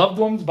their loved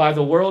ones, by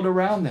the world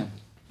around them.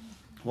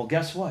 Well,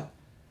 guess what?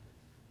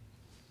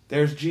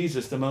 There's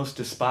Jesus, the most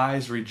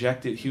despised,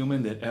 rejected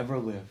human that ever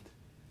lived.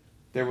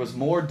 There was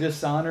more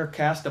dishonor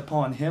cast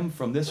upon him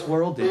from this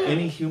world than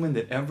any human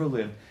that ever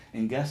lived.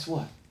 And guess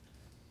what?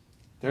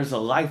 There's a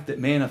life that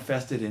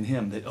manifested in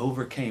him that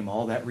overcame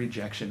all that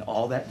rejection,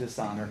 all that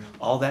dishonor,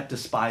 all that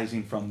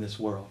despising from this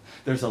world.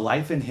 There's a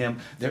life in him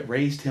that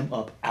raised him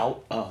up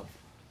out of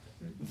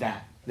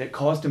that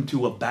caused him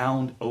to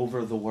abound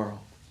over the world.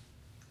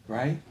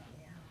 Right?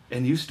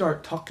 And you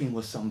start talking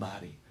with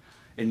somebody,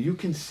 and you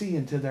can see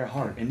into their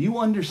heart, and you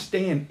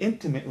understand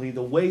intimately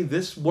the way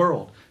this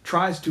world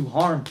tries to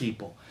harm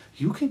people.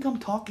 You can come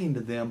talking to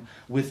them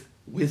with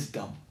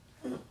wisdom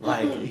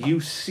Like, you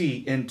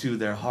see into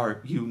their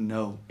heart, you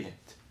know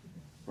it,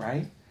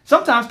 right?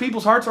 Sometimes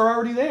people's hearts are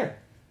already there,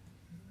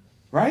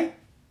 right?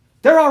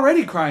 They're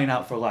already crying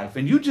out for life,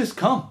 and you just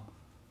come,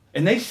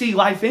 and they see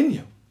life in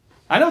you.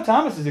 I know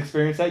Thomas has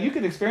experienced that. You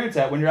can experience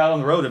that when you're out on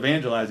the road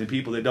evangelizing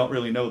people that don't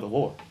really know the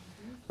Lord,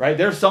 right?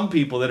 There's some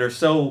people that are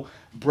so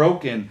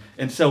broken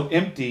and so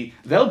empty,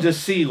 they'll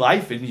just see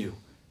life in you,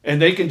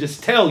 and they can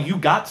just tell you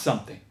got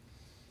something,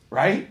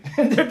 right?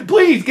 And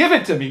please give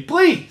it to me,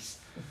 please,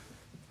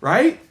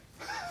 right?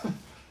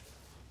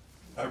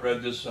 I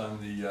read this on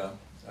the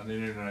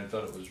internet and I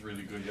thought it was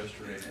really good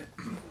yesterday.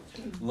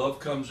 Love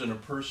comes in a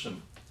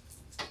person.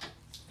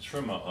 It's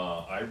from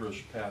a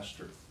Irish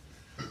pastor.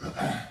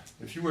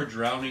 If you were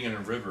drowning in a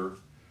river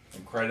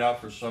and cried out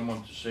for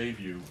someone to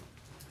save you,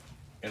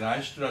 and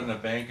I stood on the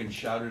bank and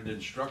shouted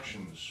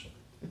instructions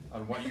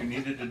on what you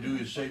needed to do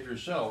to save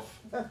yourself,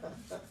 would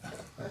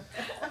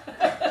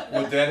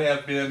that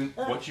have been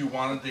what you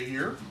wanted to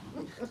hear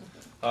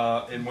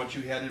and what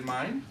you had in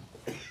mind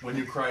when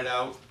you cried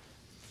out,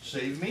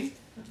 "Save me"?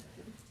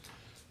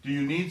 Do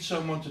you need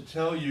someone to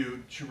tell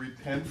you to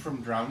repent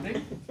from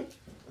drowning?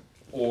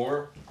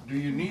 Or do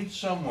you need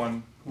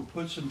someone who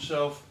puts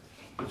himself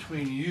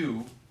between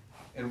you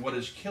and what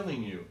is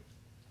killing you,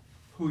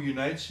 who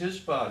unites his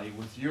body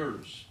with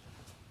yours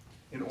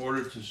in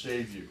order to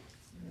save you?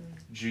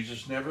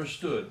 Jesus never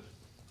stood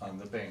on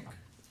the bank.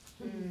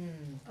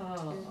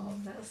 Oh,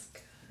 that's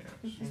good.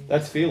 Yes.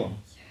 That's Phelan.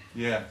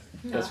 Yeah.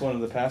 That's one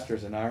of the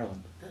pastors in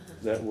Ireland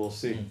that we'll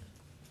see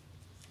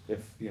if,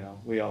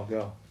 we all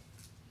go.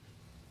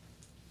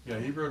 Yeah,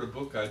 he wrote a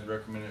book I'd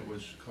recommend. It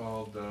was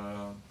called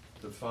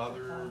The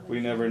Father We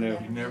Never Knew.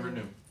 You Never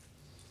Knew.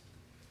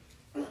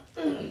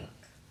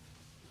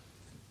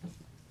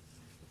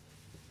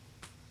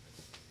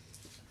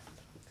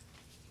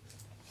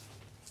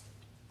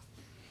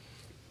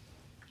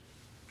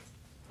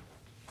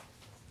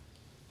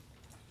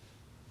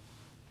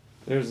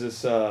 There's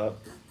this, I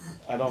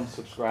don't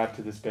subscribe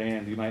to this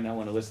band. You might not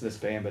want to listen to this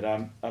band, but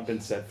I've been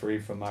set free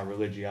from my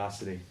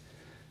religiosity.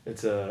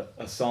 It's a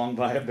song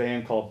by a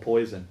band called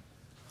Poison.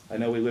 I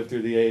know we lived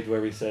through the age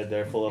where we said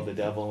they're full of the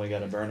devil and we got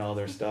to burn all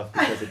their stuff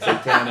because it's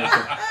satanic.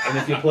 And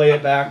if you play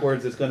it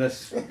backwards, it's going to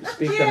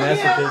speak the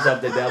messages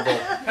of the devil.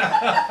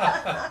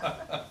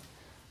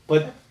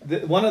 But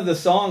one of the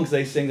songs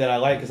they sing that I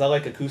like, because I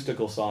like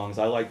acoustical songs,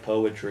 I like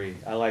poetry,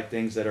 I like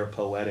things that are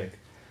poetic.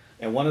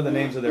 And one of the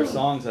names of their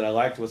songs that I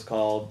liked was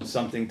called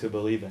Something to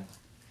Believe In.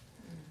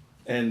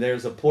 And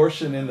there's a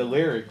portion in the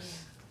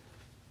lyrics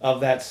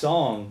of that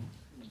song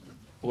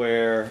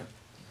where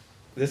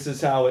this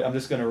is how I'm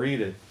just going to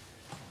read it.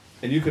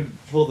 And you can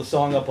pull the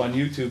song up on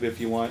YouTube if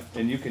you want,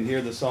 and you can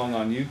hear the song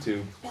on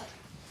YouTube.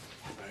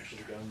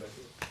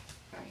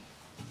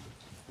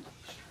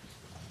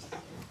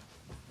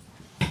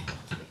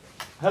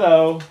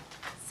 Hello.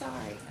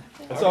 Sorry.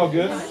 That's all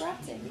good.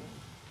 Interrupting.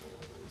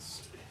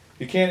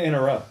 You can't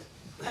interrupt.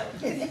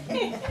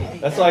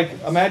 That's like,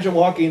 imagine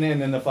walking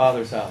in the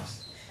Father's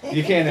house.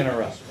 You can't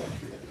interrupt.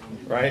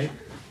 Right?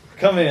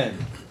 Come in.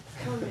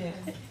 Come in.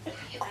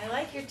 I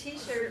like your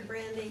t-shirt,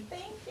 Brandy.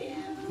 Thank you.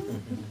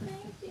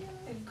 Thank you.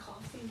 And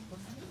coffee.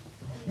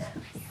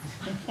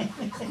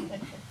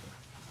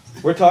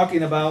 We're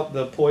talking about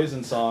the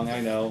Poison song, I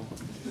know.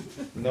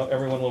 No,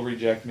 everyone will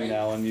reject me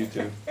now on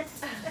YouTube.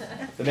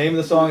 The name of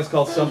the song is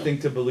called Something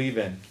to Believe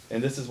In.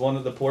 And this is one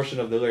of the portion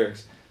of the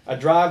lyrics. I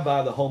drive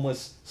by the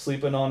homeless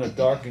sleeping on a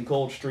dark and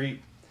cold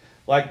street,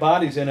 like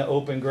bodies in an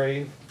open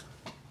grave.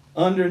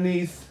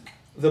 Underneath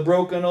the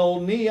broken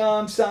old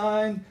neon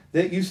sign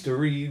that used to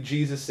read,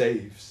 Jesus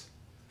saves.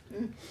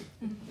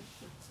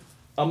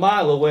 A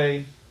mile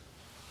away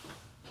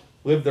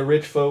live the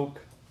rich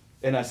folk,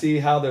 and I see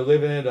how they're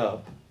living it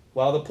up.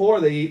 While the poor,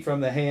 they eat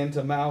from the hand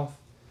to mouth.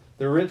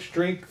 The rich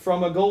drink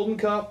from a golden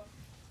cup,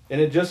 and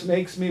it just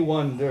makes me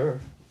wonder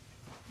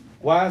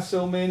why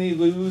so many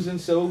lose and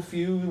so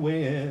few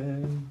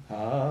win.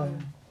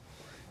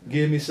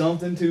 Give me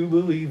something to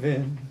believe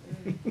in.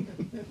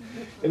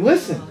 And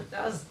listen. Oh,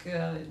 that was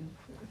good.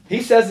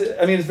 He says it,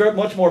 it's very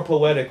much more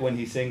poetic when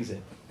he sings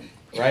it,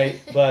 right?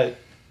 But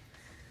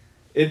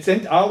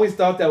I always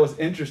thought that was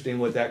interesting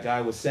what that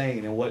guy was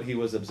saying and what he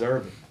was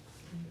observing,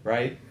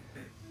 right?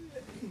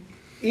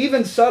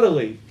 Even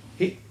subtly,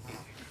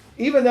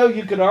 even though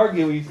you could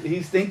argue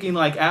he's thinking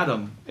like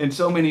Adam in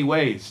so many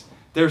ways,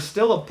 there's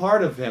still a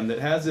part of him that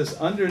has this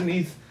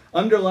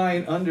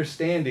underlying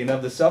understanding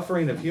of the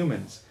suffering of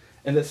humans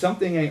and that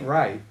something ain't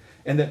right.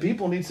 And that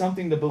people need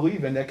something to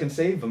believe in that can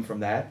save them from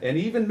that. And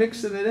even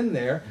mixing it in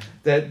there,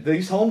 that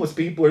these homeless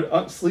people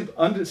are sleeping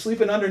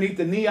underneath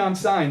the neon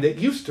sign that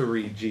used to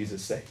read,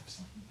 Jesus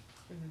saves.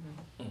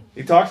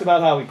 He talks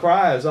about how he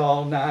cries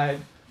all night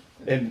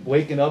and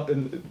waking up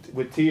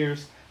with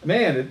tears.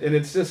 Man, and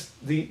it's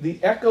just, the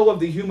echo of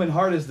the human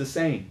heart is the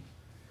same.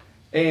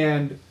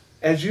 And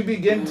as you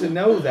begin to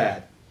know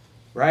that,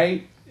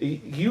 right,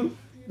 you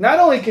not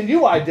only can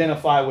you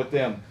identify with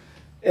them,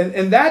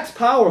 and that's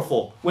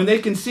powerful when they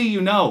can see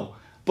you know.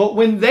 But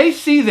when they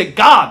see that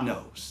God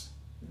knows,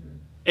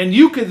 and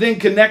you can then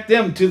connect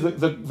them to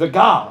the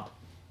God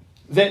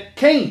that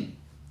came.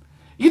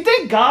 You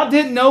think God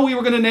didn't know we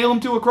were going to nail him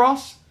to a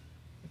cross?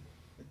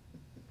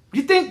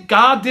 You think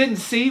God didn't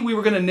see we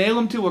were going to nail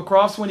him to a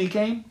cross when he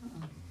came?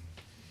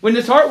 When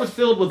his heart was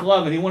filled with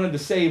love and he wanted to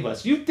save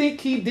us, you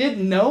think he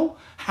didn't know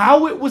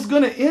how it was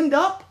going to end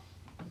up?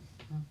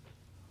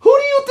 Who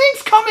do you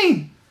think's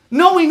coming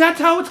knowing that's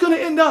how it's going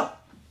to end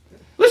up?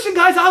 Listen,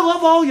 guys, I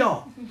love all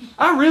y'all.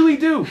 I really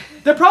do.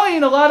 There probably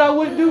ain't a lot I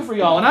wouldn't do for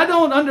y'all, and I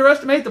don't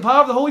underestimate the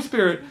power of the Holy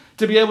Spirit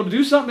to be able to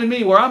do something in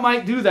me where I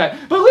might do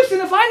that. But listen,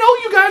 if I know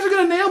you guys are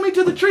going to nail me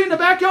to the tree in the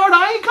backyard,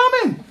 I ain't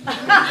coming.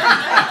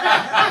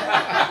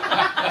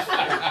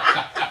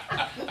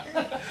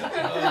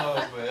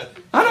 Oh, man.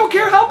 I don't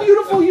care how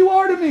beautiful you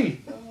are to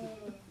me.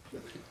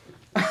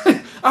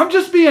 I'm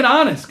just being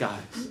honest,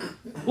 guys.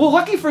 Well,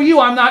 lucky for you,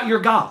 I'm not your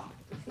God.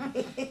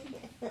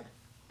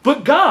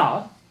 But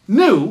God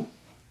knew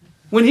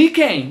when he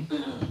came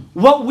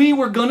what we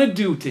were going to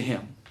do to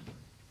him.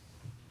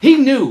 He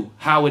knew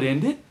how it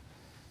ended,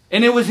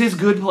 and it was his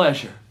good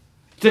pleasure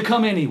to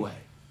come anyway.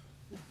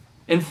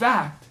 In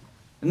fact,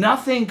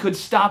 nothing could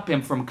stop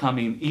him from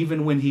coming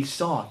even when he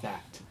saw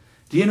that.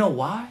 Do you know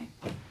why?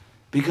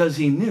 Because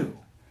he knew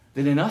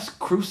that in us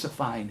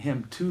crucifying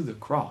him to the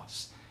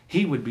cross,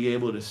 he would be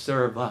able to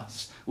serve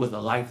us with a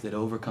life that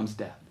overcomes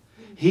death.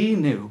 He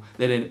knew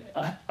that in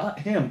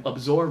him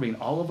absorbing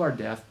all of our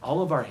death,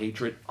 all of our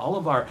hatred, all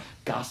of our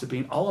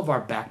gossiping, all of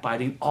our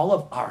backbiting, all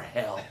of our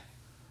hell,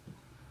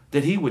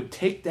 that he would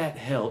take that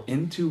hell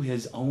into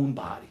his own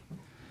body.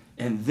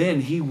 And then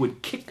he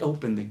would kick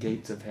open the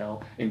gates of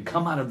hell and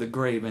come out of the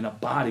grave in a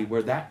body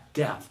where that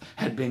death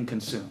had been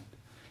consumed.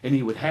 And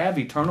he would have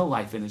eternal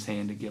life in his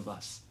hand to give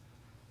us.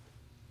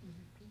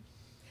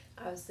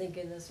 I was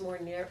thinking this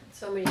morning,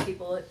 so many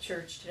people at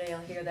church today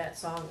will hear that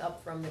song,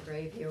 Up From the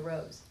Grave He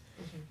Arose.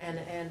 And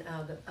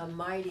a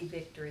mighty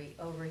victory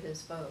over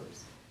his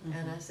foes.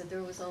 And I said,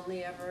 there was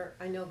only ever,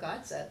 I know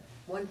God said,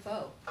 one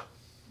foe.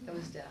 It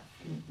was death.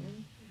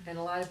 And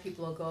a lot of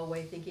people will go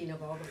away thinking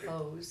of all the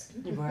foes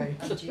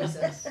of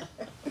Jesus.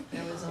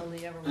 There was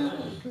only ever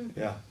one.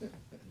 Yeah,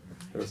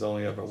 there was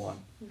only ever one.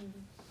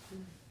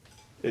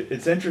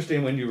 It's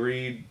interesting when you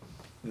read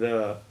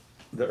the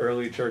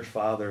early church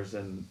fathers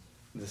and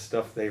the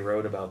stuff they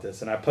wrote about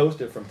this. And I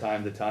post it from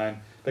time to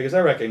time because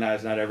I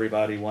recognize not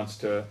everybody wants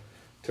to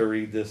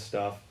read this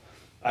stuff.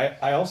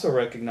 I also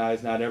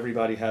recognize not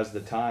everybody has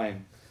the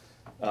time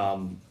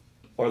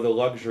or the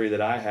luxury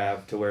that I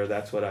have to where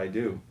that's what I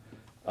do.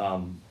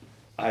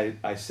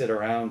 I sit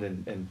around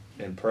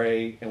and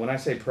pray. And when I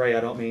say pray, I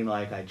don't mean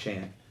like I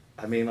chant.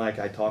 I mean like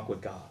I talk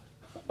with God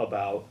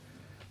about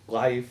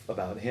life,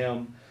 about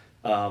him.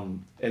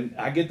 And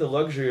I get the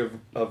luxury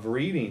of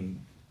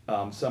reading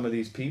some of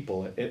these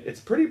people.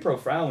 It's pretty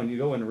profound when you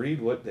go and read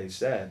what they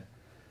said.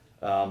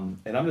 And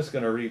I'm just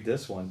going to read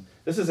this one.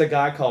 This is a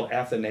guy called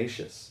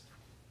Athanasius.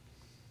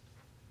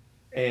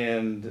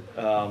 And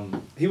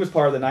he was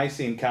part of the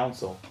Nicene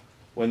Council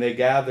when they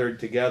gathered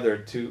together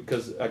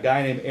because a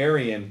guy named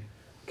Arian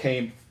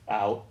came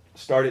out,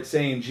 started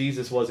saying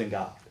Jesus wasn't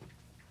God.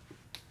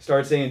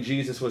 Started saying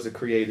Jesus was a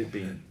created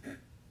being.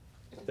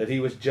 That he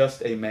was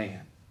just a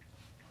man.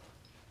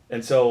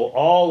 And so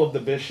all of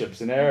the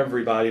bishops and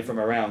everybody from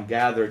around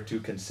gathered to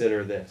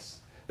consider this.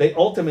 They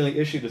ultimately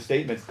issued a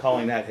statement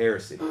calling that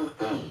heresy.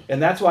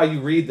 And that's why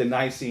you read the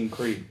Nicene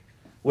Creed,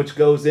 which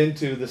goes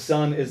into the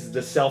Son is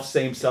the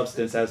self-same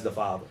substance as the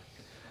Father.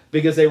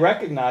 Because they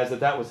recognized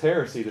that was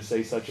heresy to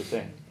say such a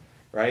thing,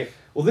 right?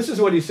 Well, this is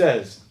what he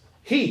says.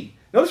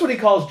 Notice what he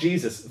calls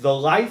Jesus, the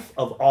life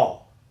of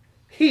all.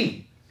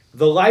 He,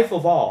 the life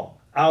of all,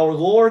 our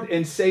Lord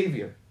and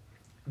Savior,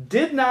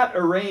 did not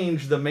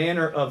arrange the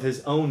manner of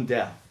his own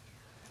death,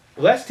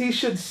 lest he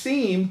should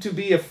seem to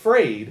be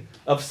afraid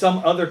of some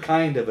other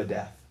kind of a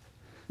death.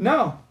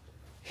 No,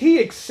 he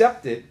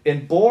accepted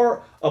and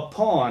bore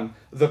upon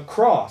the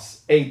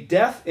cross a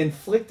death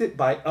inflicted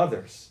by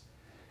others,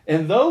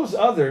 and those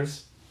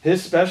others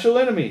his special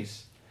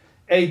enemies,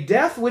 a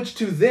death which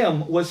to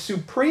them was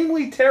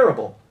supremely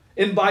terrible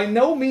and by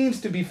no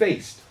means to be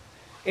faced.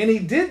 And he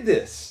did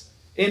this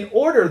in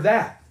order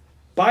that,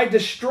 by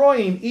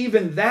destroying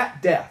even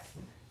that death,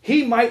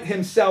 he might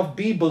himself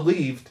be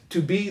believed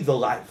to be the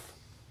life,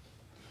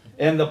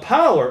 and the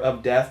power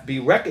of death be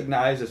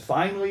recognized as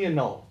finally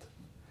annulled.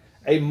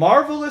 A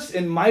marvelous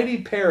and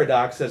mighty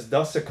paradox has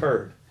thus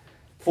occurred.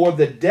 For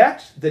the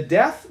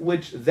death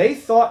which they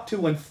thought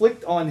to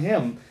inflict on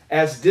him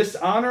as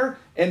dishonor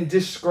and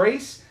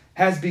disgrace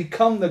has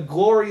become the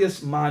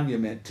glorious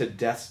monument to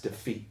death's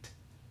defeat.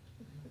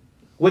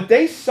 What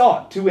they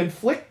sought to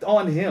inflict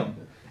on him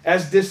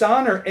as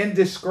dishonor and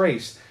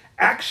disgrace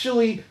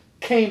actually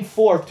came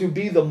forth to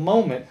be the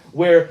moment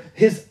where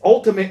his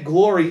ultimate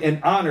glory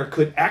and honor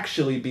could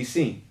actually be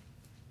seen.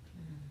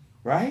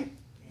 Right?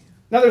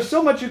 Now there's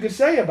so much you could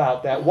say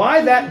about that.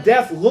 Why that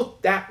death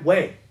looked that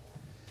way.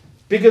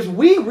 Because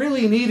we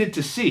really needed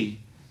to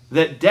see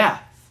that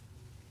death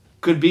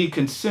could be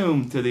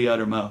consumed to the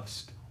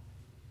uttermost.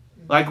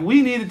 Like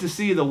we needed to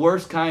see the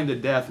worst kind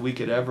of death we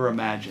could ever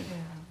imagine.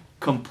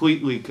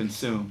 Completely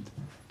consumed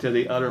to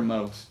the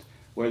uttermost.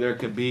 where there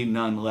could be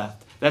none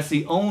left. That's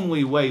the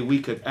only way we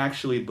could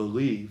actually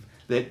believe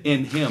that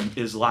in him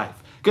is life.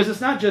 Because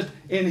it's not just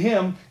in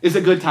him is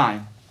a good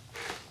time.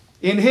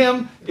 In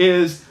him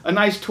is a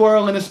nice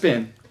twirl and a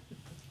spin.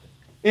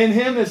 In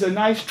him is a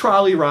nice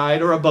trolley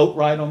ride or a boat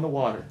ride on the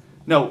water.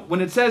 No,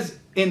 when it says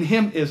in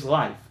him is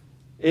life,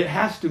 it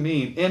has to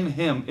mean in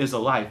him is a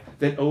life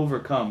that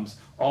overcomes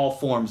all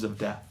forms of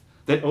death,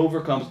 that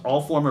overcomes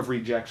all form of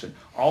rejection,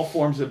 all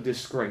forms of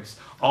disgrace,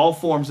 all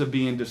forms of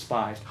being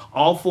despised,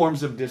 all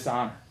forms of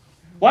dishonor.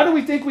 Why do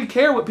we think we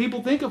care what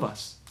people think of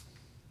us?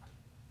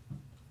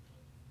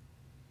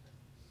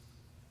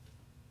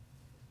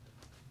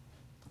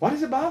 Why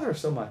does it bother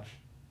us so much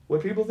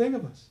what people think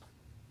of us?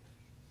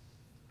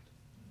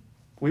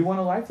 We want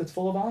a life that's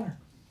full of honor.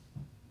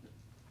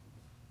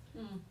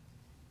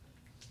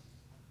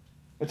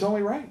 It's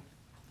only right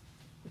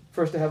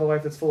for us to have a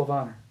life that's full of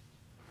honor.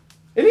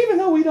 And even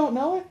though we don't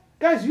know it,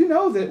 guys, you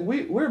know that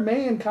we're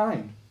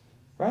mankind,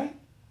 right?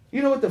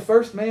 You know what the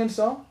first man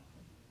saw?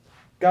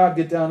 God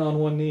get down on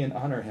one knee and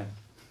honor him.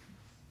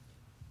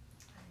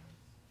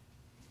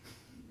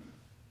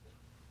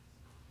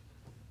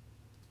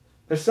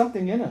 There's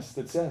something in us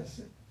that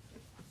says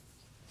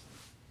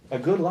a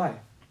good life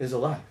is a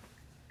life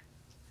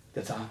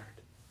that's honored.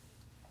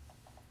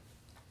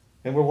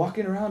 And we're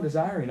walking around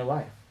desiring a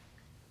life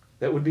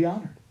that would be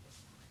honored.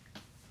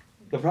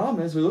 The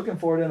problem is we're looking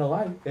for it in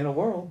a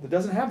world that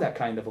doesn't have that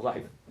kind of a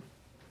life.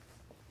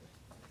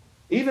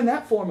 Even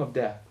that form of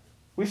death.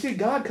 We see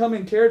God come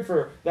and cared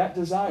for that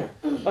desire.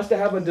 Us to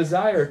have a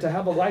desire to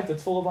have a life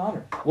that's full of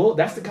honor. Well,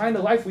 that's the kind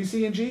of life we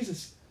see in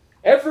Jesus.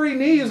 Every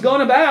knee is going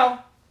to bow.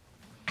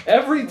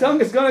 Every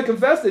tongue is going to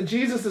confess that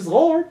Jesus is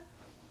Lord,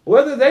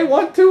 whether they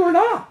want to or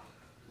not.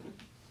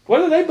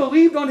 Whether they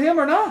believed on him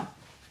or not.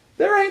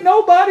 There ain't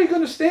nobody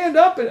going to stand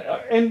up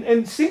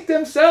and seek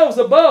themselves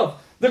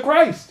above the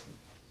Christ.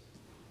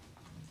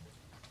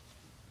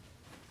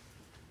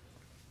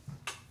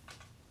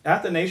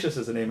 Athanasius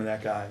is the name of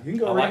that guy. You can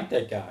go I read. like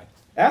that guy.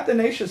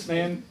 Athanasius,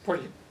 man,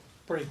 Pretty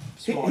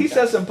he smart guy.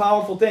 says some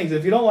powerful things.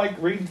 If you don't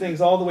like reading things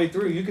all the way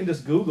through, you can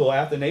just Google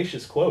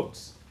Athanasius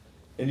quotes.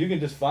 And you can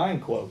just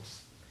find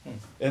quotes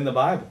in the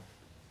Bible.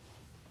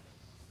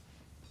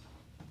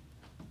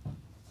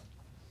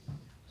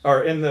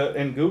 Or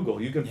in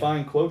Google. You can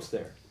find quotes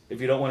there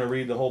if you don't want to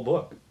read the whole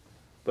book.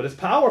 But it's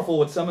powerful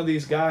what some of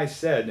these guys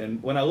said.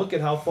 And when I look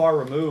at how far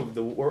removed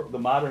the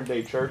modern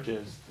day church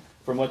is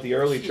from what the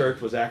early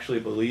church was actually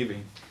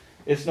believing,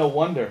 it's no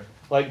wonder.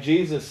 Like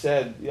Jesus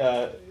said,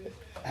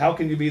 how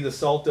can you be the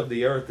salt of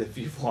the earth if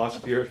you've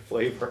lost your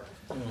flavor?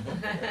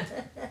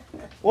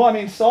 Well, I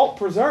mean, salt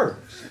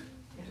preserves.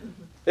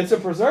 It's a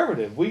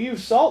preservative. We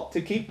use salt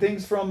to keep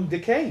things from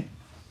decaying.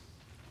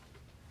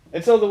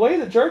 And so the way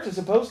the church is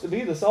supposed to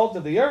be the salt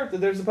of the earth, that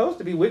they're supposed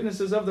to be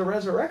witnesses of the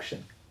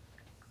resurrection.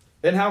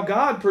 And how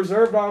God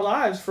preserved our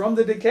lives from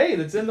the decay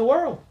that's in the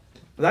world.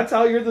 That's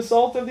how you're the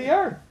salt of the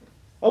earth.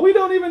 Well, we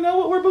don't even know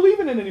what we're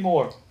believing in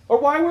anymore, or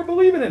why we're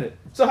believing in it.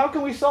 So how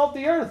can we salt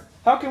the earth?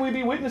 How can we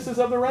be witnesses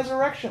of the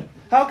resurrection?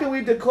 How can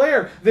we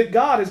declare that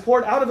God has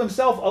poured out of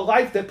himself a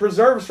life that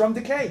preserves from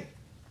decay?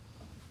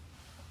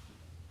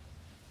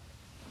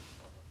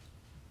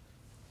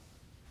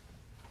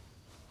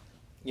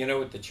 You know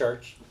what the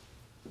church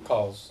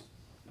calls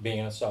being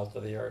a salt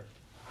of the earth?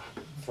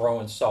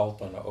 Throwing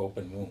salt on an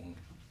open wound.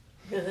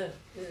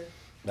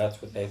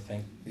 That's what they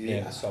think,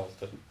 being the salt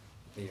of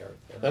the earth.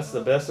 That's the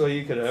best way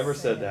you could have ever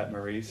said that,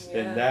 Maurice.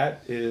 And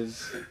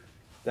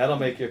that'll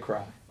make you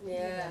cry.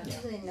 Yeah. Do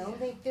they know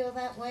they feel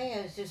that way,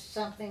 or is it just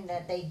something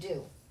that they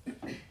do?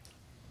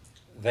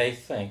 They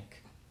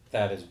think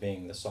that is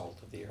being the salt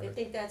of the They earth.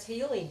 think that's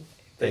healing.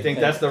 They think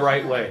that's the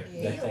right way.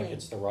 They think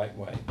it's the right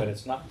way, but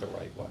it's not the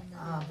right way.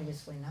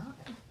 Obviously not.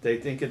 They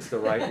think it's the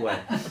right way.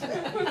 Oh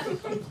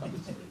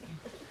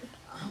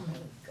my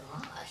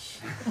gosh.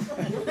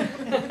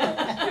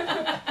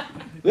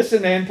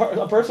 Listen, man,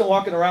 a person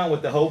walking around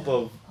with the hope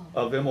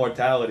of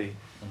immortality,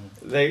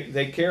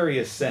 they carry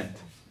a scent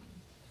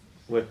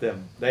with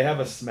them. They have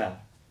a smell.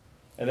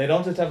 And they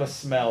don't just have a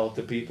smell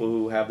to people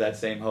who have that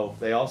same hope.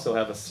 They also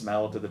have a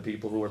smell to the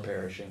people who are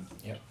perishing.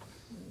 Yep.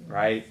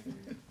 Right?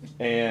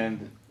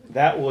 And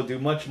that will do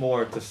much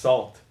more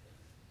to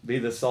be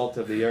the salt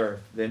of the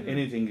earth, than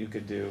anything you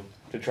could do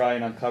to try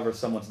and uncover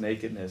someone's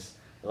nakedness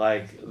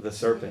like the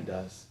serpent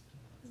does.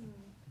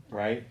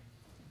 Right?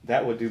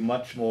 That would do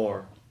much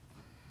more.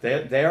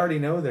 They already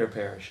know they're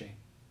perishing.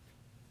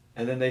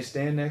 And then they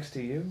stand next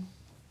to you,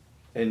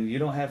 and you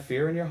don't have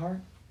fear in your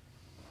heart.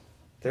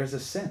 There's a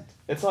scent.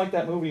 It's like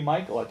that movie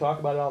Michael. I talk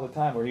about it all the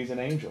time, where he's an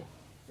angel.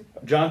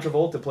 John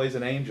Travolta plays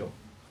an angel.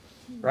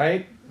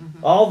 Right?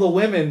 All the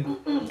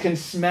women can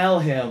smell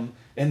him,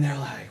 and they're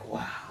like,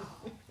 wow.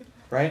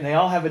 Right? And they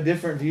all have a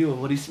different view of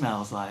what he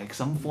smells like.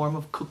 Some form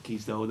of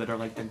cookies, though, that are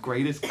like the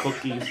greatest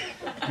cookies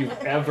you've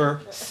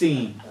ever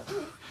seen.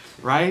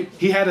 Right?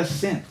 He had a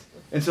scent.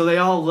 And so they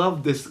all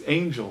loved this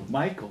angel,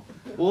 Michael.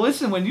 Well,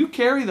 listen, when you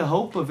carry the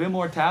hope of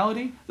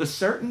immortality, the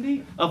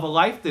certainty of a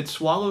life that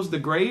swallows the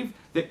grave,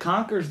 that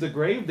conquers the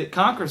grave, that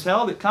conquers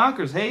hell, that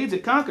conquers Hades,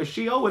 that conquers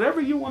Sheol,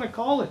 whatever you want to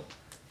call it,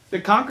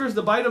 that conquers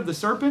the bite of the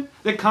serpent,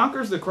 that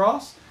conquers the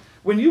cross,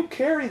 when you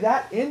carry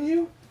that in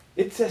you,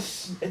 it's a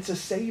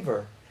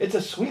savor. It's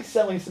a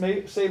sweet-smelling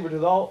savor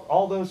to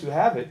all those who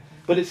have it,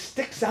 but it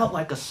sticks out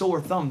like a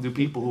sore thumb to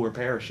people who are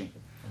perishing.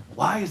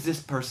 Why is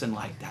this person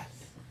like that?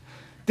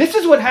 This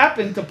is what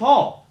happened to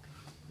Paul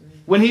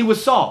when he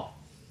was Saul.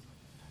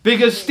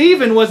 Because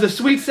Stephen was a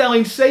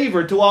sweet-selling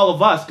savor to all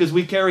of us because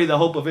we carry the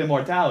hope of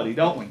immortality,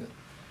 don't we?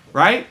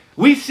 Right?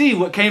 We see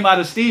what came out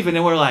of Stephen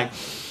and we're like,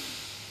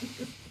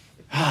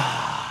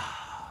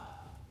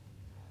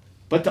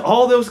 but to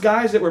all those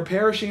guys that were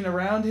perishing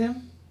around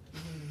him,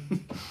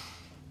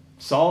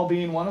 Saul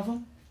being one of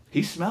them,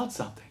 he smelled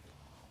something.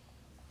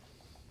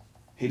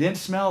 He didn't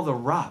smell the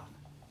rot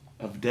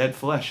of dead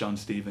flesh on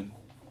Stephen.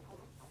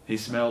 He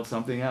smelled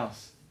something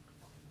else.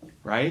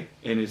 Right?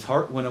 And his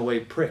heart went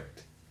away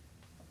pricked.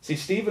 See,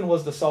 Stephen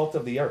was the salt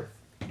of the earth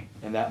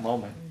in that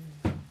moment.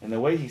 And the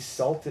way he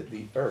salted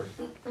the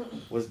earth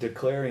was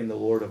declaring the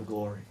Lord of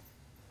glory.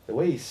 The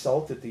way he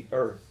salted the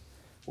earth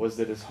was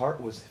that his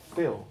heart was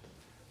filled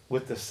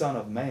with the Son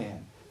of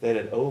Man that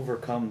had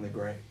overcome the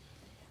grave.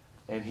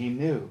 And he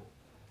knew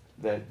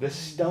that this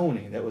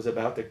stoning that was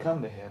about to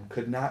come to him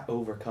could not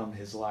overcome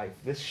his life.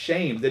 This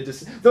shame,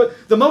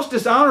 the most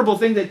dishonorable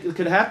thing that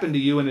could happen to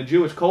you in a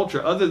Jewish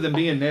culture other than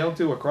being nailed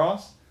to a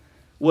cross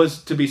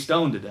was to be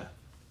stoned to death.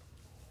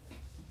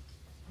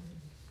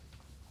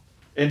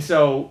 And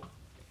so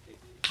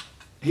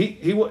he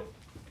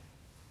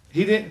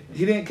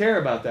didn't care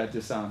about that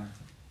dishonor.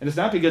 And it's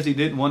not because he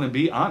didn't want to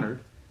be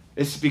honored.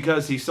 It's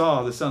because he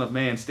saw the Son of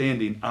Man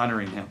standing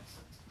honoring him.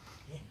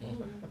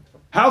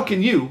 How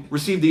can you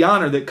receive the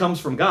honor that comes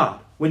from God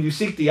when you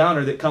seek the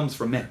honor that comes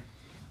from men?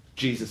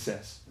 Jesus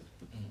says.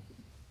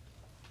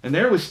 And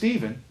there was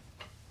Stephen,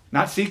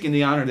 not seeking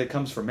the honor that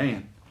comes from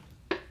man,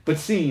 but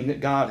seeing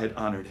that God had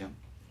honored him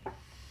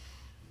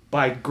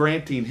by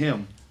granting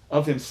him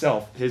of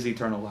himself his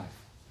eternal life.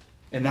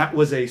 And that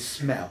was a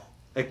smell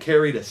that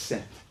carried a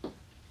scent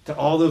to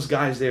all those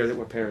guys there that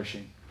were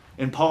perishing.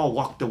 And Paul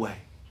walked away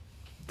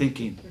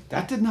thinking,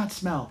 that did not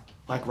smell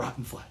like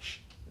rotten flesh.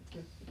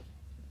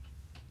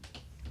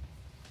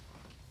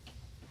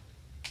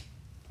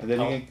 And then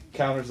he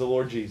encounters the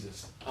Lord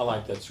Jesus. I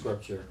like that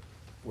scripture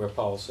where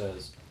Paul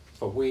says,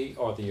 "For we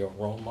are the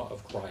aroma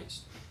of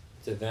Christ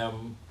to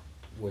them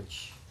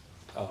which,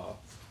 how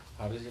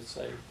does it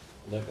say?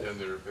 Live And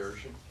they're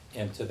perishing.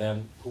 and to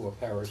them who are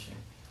perishing,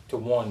 to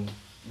one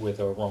with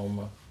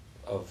aroma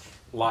of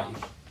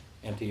life,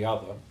 and to the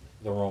other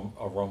the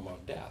aroma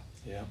of death."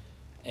 Yeah.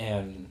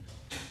 And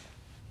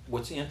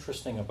what's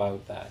interesting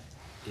about that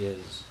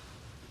is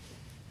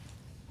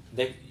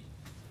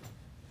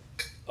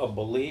a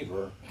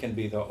believer can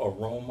be the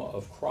aroma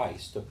of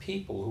Christ to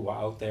people who are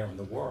out there in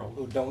the world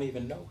who don't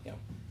even know him.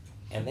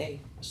 And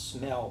they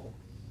smell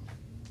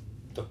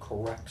the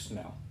correct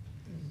smell.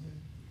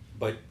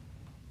 But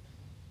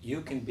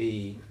you can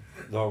be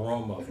the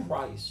aroma of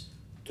Christ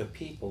to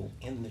people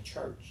in the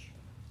church.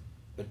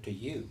 But to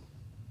you,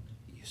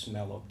 you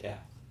smell of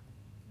death.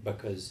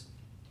 Because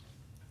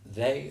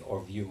they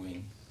are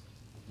viewing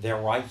their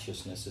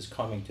righteousness is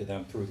coming to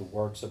them through the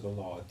works of the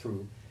law,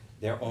 through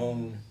their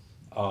own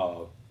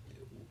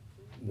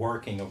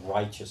working of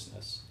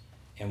righteousness.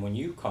 And when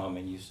you come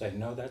and you say,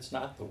 no, that's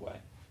not the way,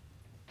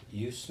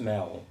 you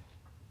smell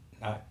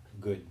not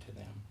good to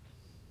them.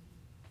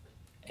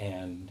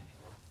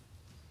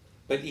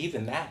 But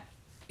even that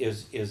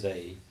is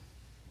a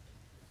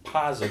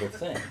positive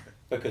thing,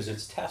 because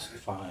it's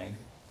testifying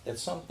that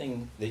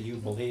something that you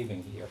believe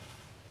in here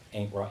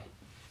ain't right.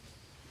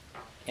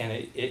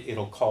 And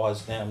it'll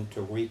cause them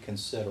to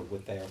reconsider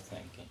what they're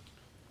thinking.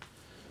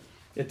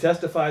 It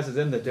testifies to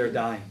them that they're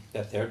dying.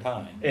 That they're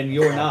dying. And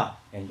you're not.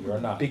 And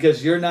you're not.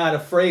 Because you're not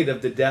afraid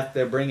of the death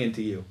they're bringing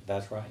to you.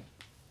 That's right.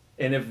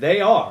 And if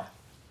they are,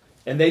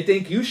 and they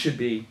think you should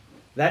be,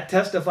 that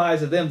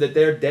testifies to them that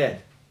they're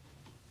dead.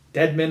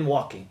 Dead men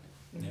walking.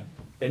 Yeah.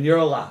 And you're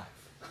alive.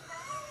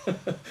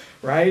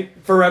 Right?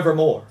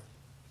 Forevermore.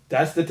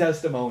 That's the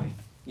testimony.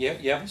 You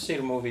ever see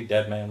the movie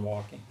Dead Man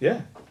Walking?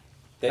 Yeah.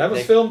 That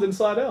was filmed in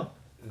Slidell.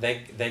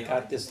 They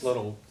got this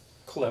little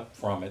clip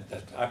from it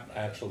that I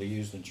actually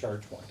used in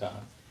church one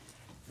time,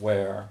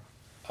 where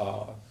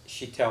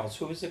she tells,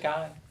 who is the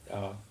guy?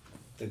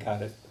 The guy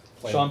that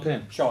played Sean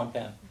Penn. Sean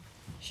Penn.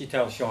 She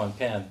tells Sean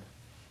Penn,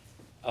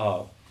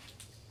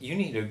 you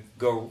need to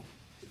go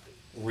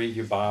read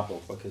your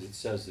Bible because it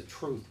says the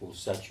truth will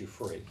set you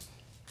free.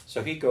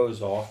 So he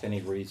goes off and he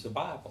reads the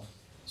Bible.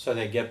 So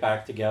they get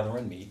back together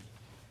and meet.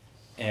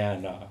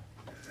 And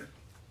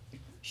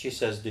she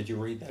says, did you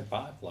read that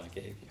Bible I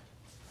gave you?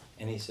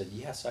 And he said,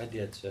 yes, I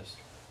did, sister.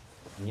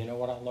 And you know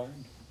what I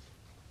learned?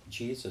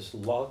 Jesus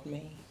loved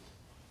me,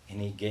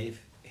 and he gave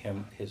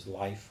him his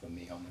life for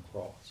me on the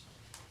cross.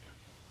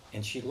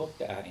 And she looked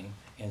at him,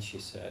 and she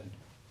said,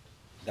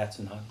 that's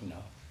not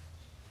enough.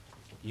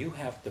 You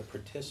have to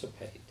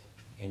participate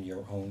in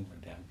your own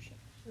redemption.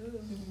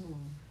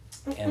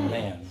 And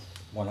man,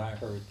 when I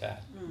heard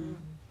that,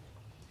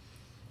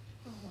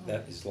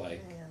 that is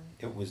like,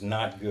 it was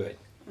not good.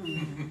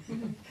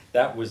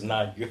 That was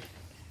not good.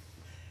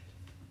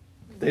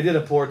 They did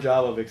a poor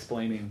job of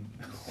explaining.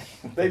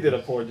 They did a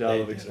poor job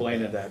They of did a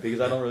explaining bad- that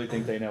because I don't really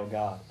think they know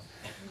God.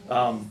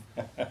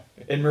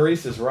 And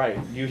Maurice is right.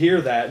 You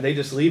hear that and they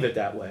just leave it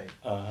that way,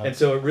 Uh-huh. and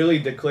so it really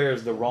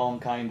declares the wrong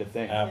kind of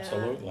thing,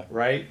 Absolutely.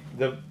 right?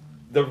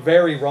 The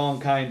very wrong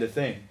kind of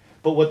thing.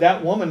 But what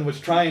that woman was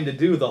trying to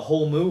do the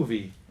whole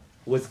movie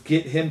was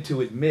get him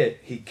to admit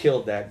he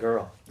killed that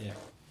girl, Yeah.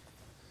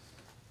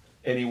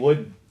 and he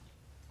wouldn't.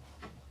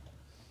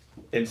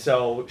 And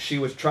so she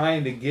was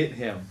trying to get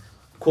him,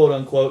 quote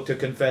unquote, to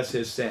confess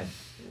his sin.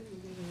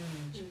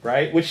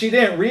 Right? Which she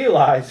didn't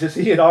realize is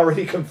he had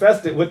already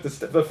confessed it with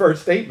the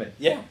first statement.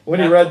 Yeah.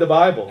 When he read the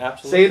Bible.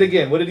 Absolutely. Say it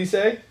again. What did he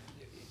say?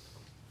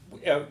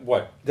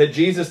 What? That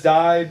Jesus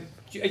died.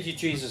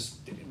 Jesus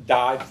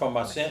died for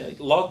my sin,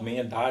 loved me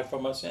and died for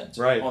my sins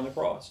Right. on the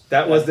cross.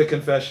 That was the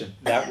confession.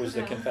 That was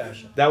the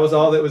confession. That was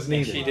all that was And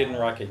needed. she didn't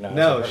recognize it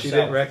No, herself. she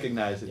didn't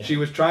recognize it. Yeah. She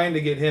was trying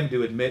to get him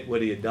to admit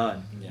what he had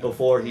done Yeah.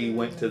 before he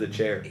went to the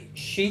chair.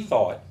 She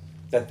thought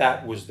that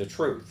that was the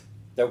truth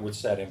that would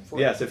set him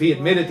free. Yes, if he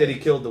admitted that he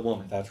killed the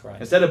woman. That's right.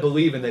 Instead of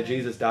believing that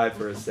Jesus died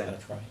for his sin.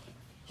 That's right.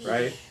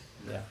 Right?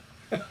 Yeah.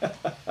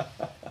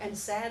 And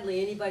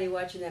sadly, anybody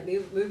watching that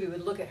movie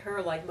would look at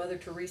her like Mother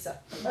Teresa.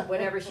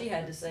 Whatever she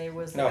had to say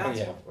was the Oh,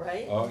 gospel,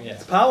 right? Oh, yeah.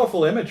 It's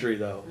powerful imagery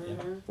though.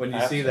 Mm-hmm. When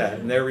you see that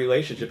Absolutely. in their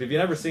relationship. If you've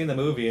never seen the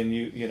movie and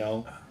you're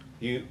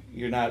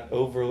not I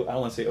don't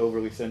want to say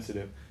overly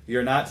sensitive.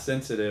 You're not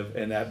sensitive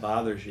and that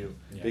bothers you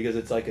Yeah. because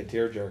it's like a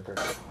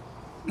tearjerker.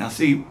 Now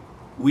see,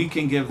 we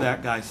can give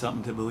that guy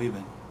something to believe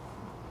in.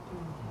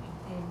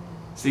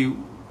 See,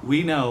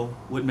 we know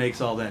what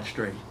makes all that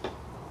straight.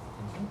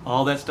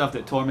 All that stuff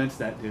that torments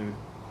that dude,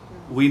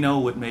 we know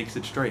what makes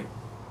it straight.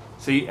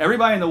 See,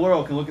 everybody in the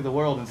world can look at the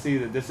world and see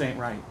that this ain't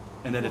right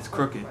and that it's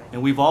crooked.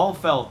 And we've all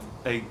felt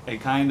a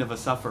kind of a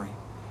suffering,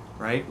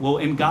 right? Well,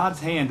 in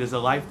God's hand is a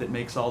life that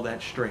makes all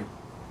that straight.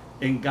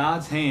 In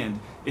God's hand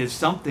is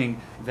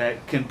something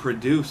that can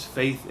produce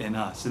faith in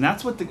us. And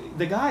that's what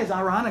the guy is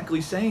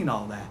ironically saying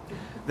all that.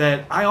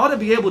 That I ought to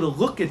be able to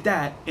look at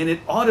that and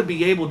it ought to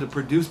be able to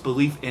produce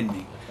belief in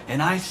me.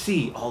 And I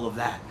see all of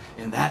that.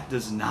 And that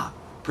does not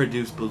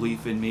produce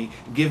belief in me.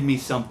 Give me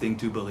something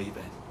to believe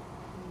in.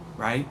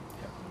 Right?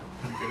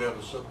 You could have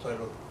a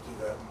subtitle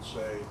to that and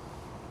say,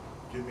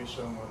 give me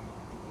someone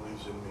who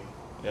believes in me.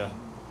 Yeah.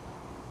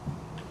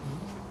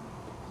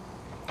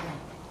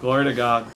 Glory to God.